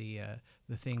 as the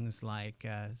things like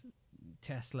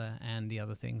Tesla and the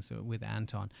other things with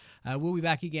Anton. We'll be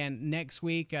back again next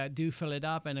week. Do fill it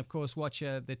up, and of course watch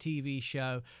the TV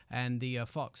show, and the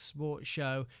Fox Sports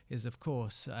show is of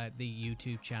course the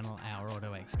YouTube channel Our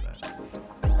Auto Expert.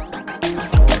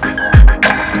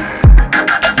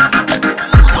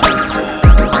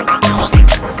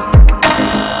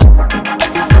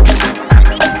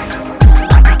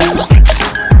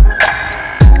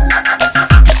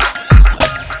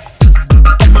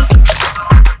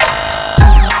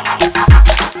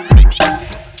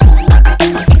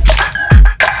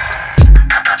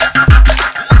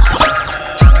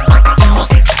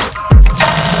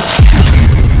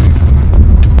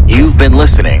 Been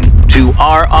listening to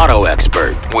Our Auto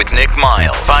Expert with Nick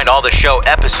Miles. Find all the show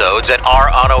episodes at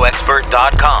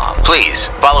ourautoexpert.com. Please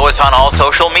follow us on all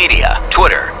social media,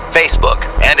 Twitter, Facebook,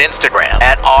 and Instagram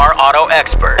at Our Auto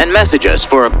Expert, and message us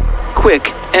for a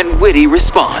quick and witty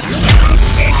response.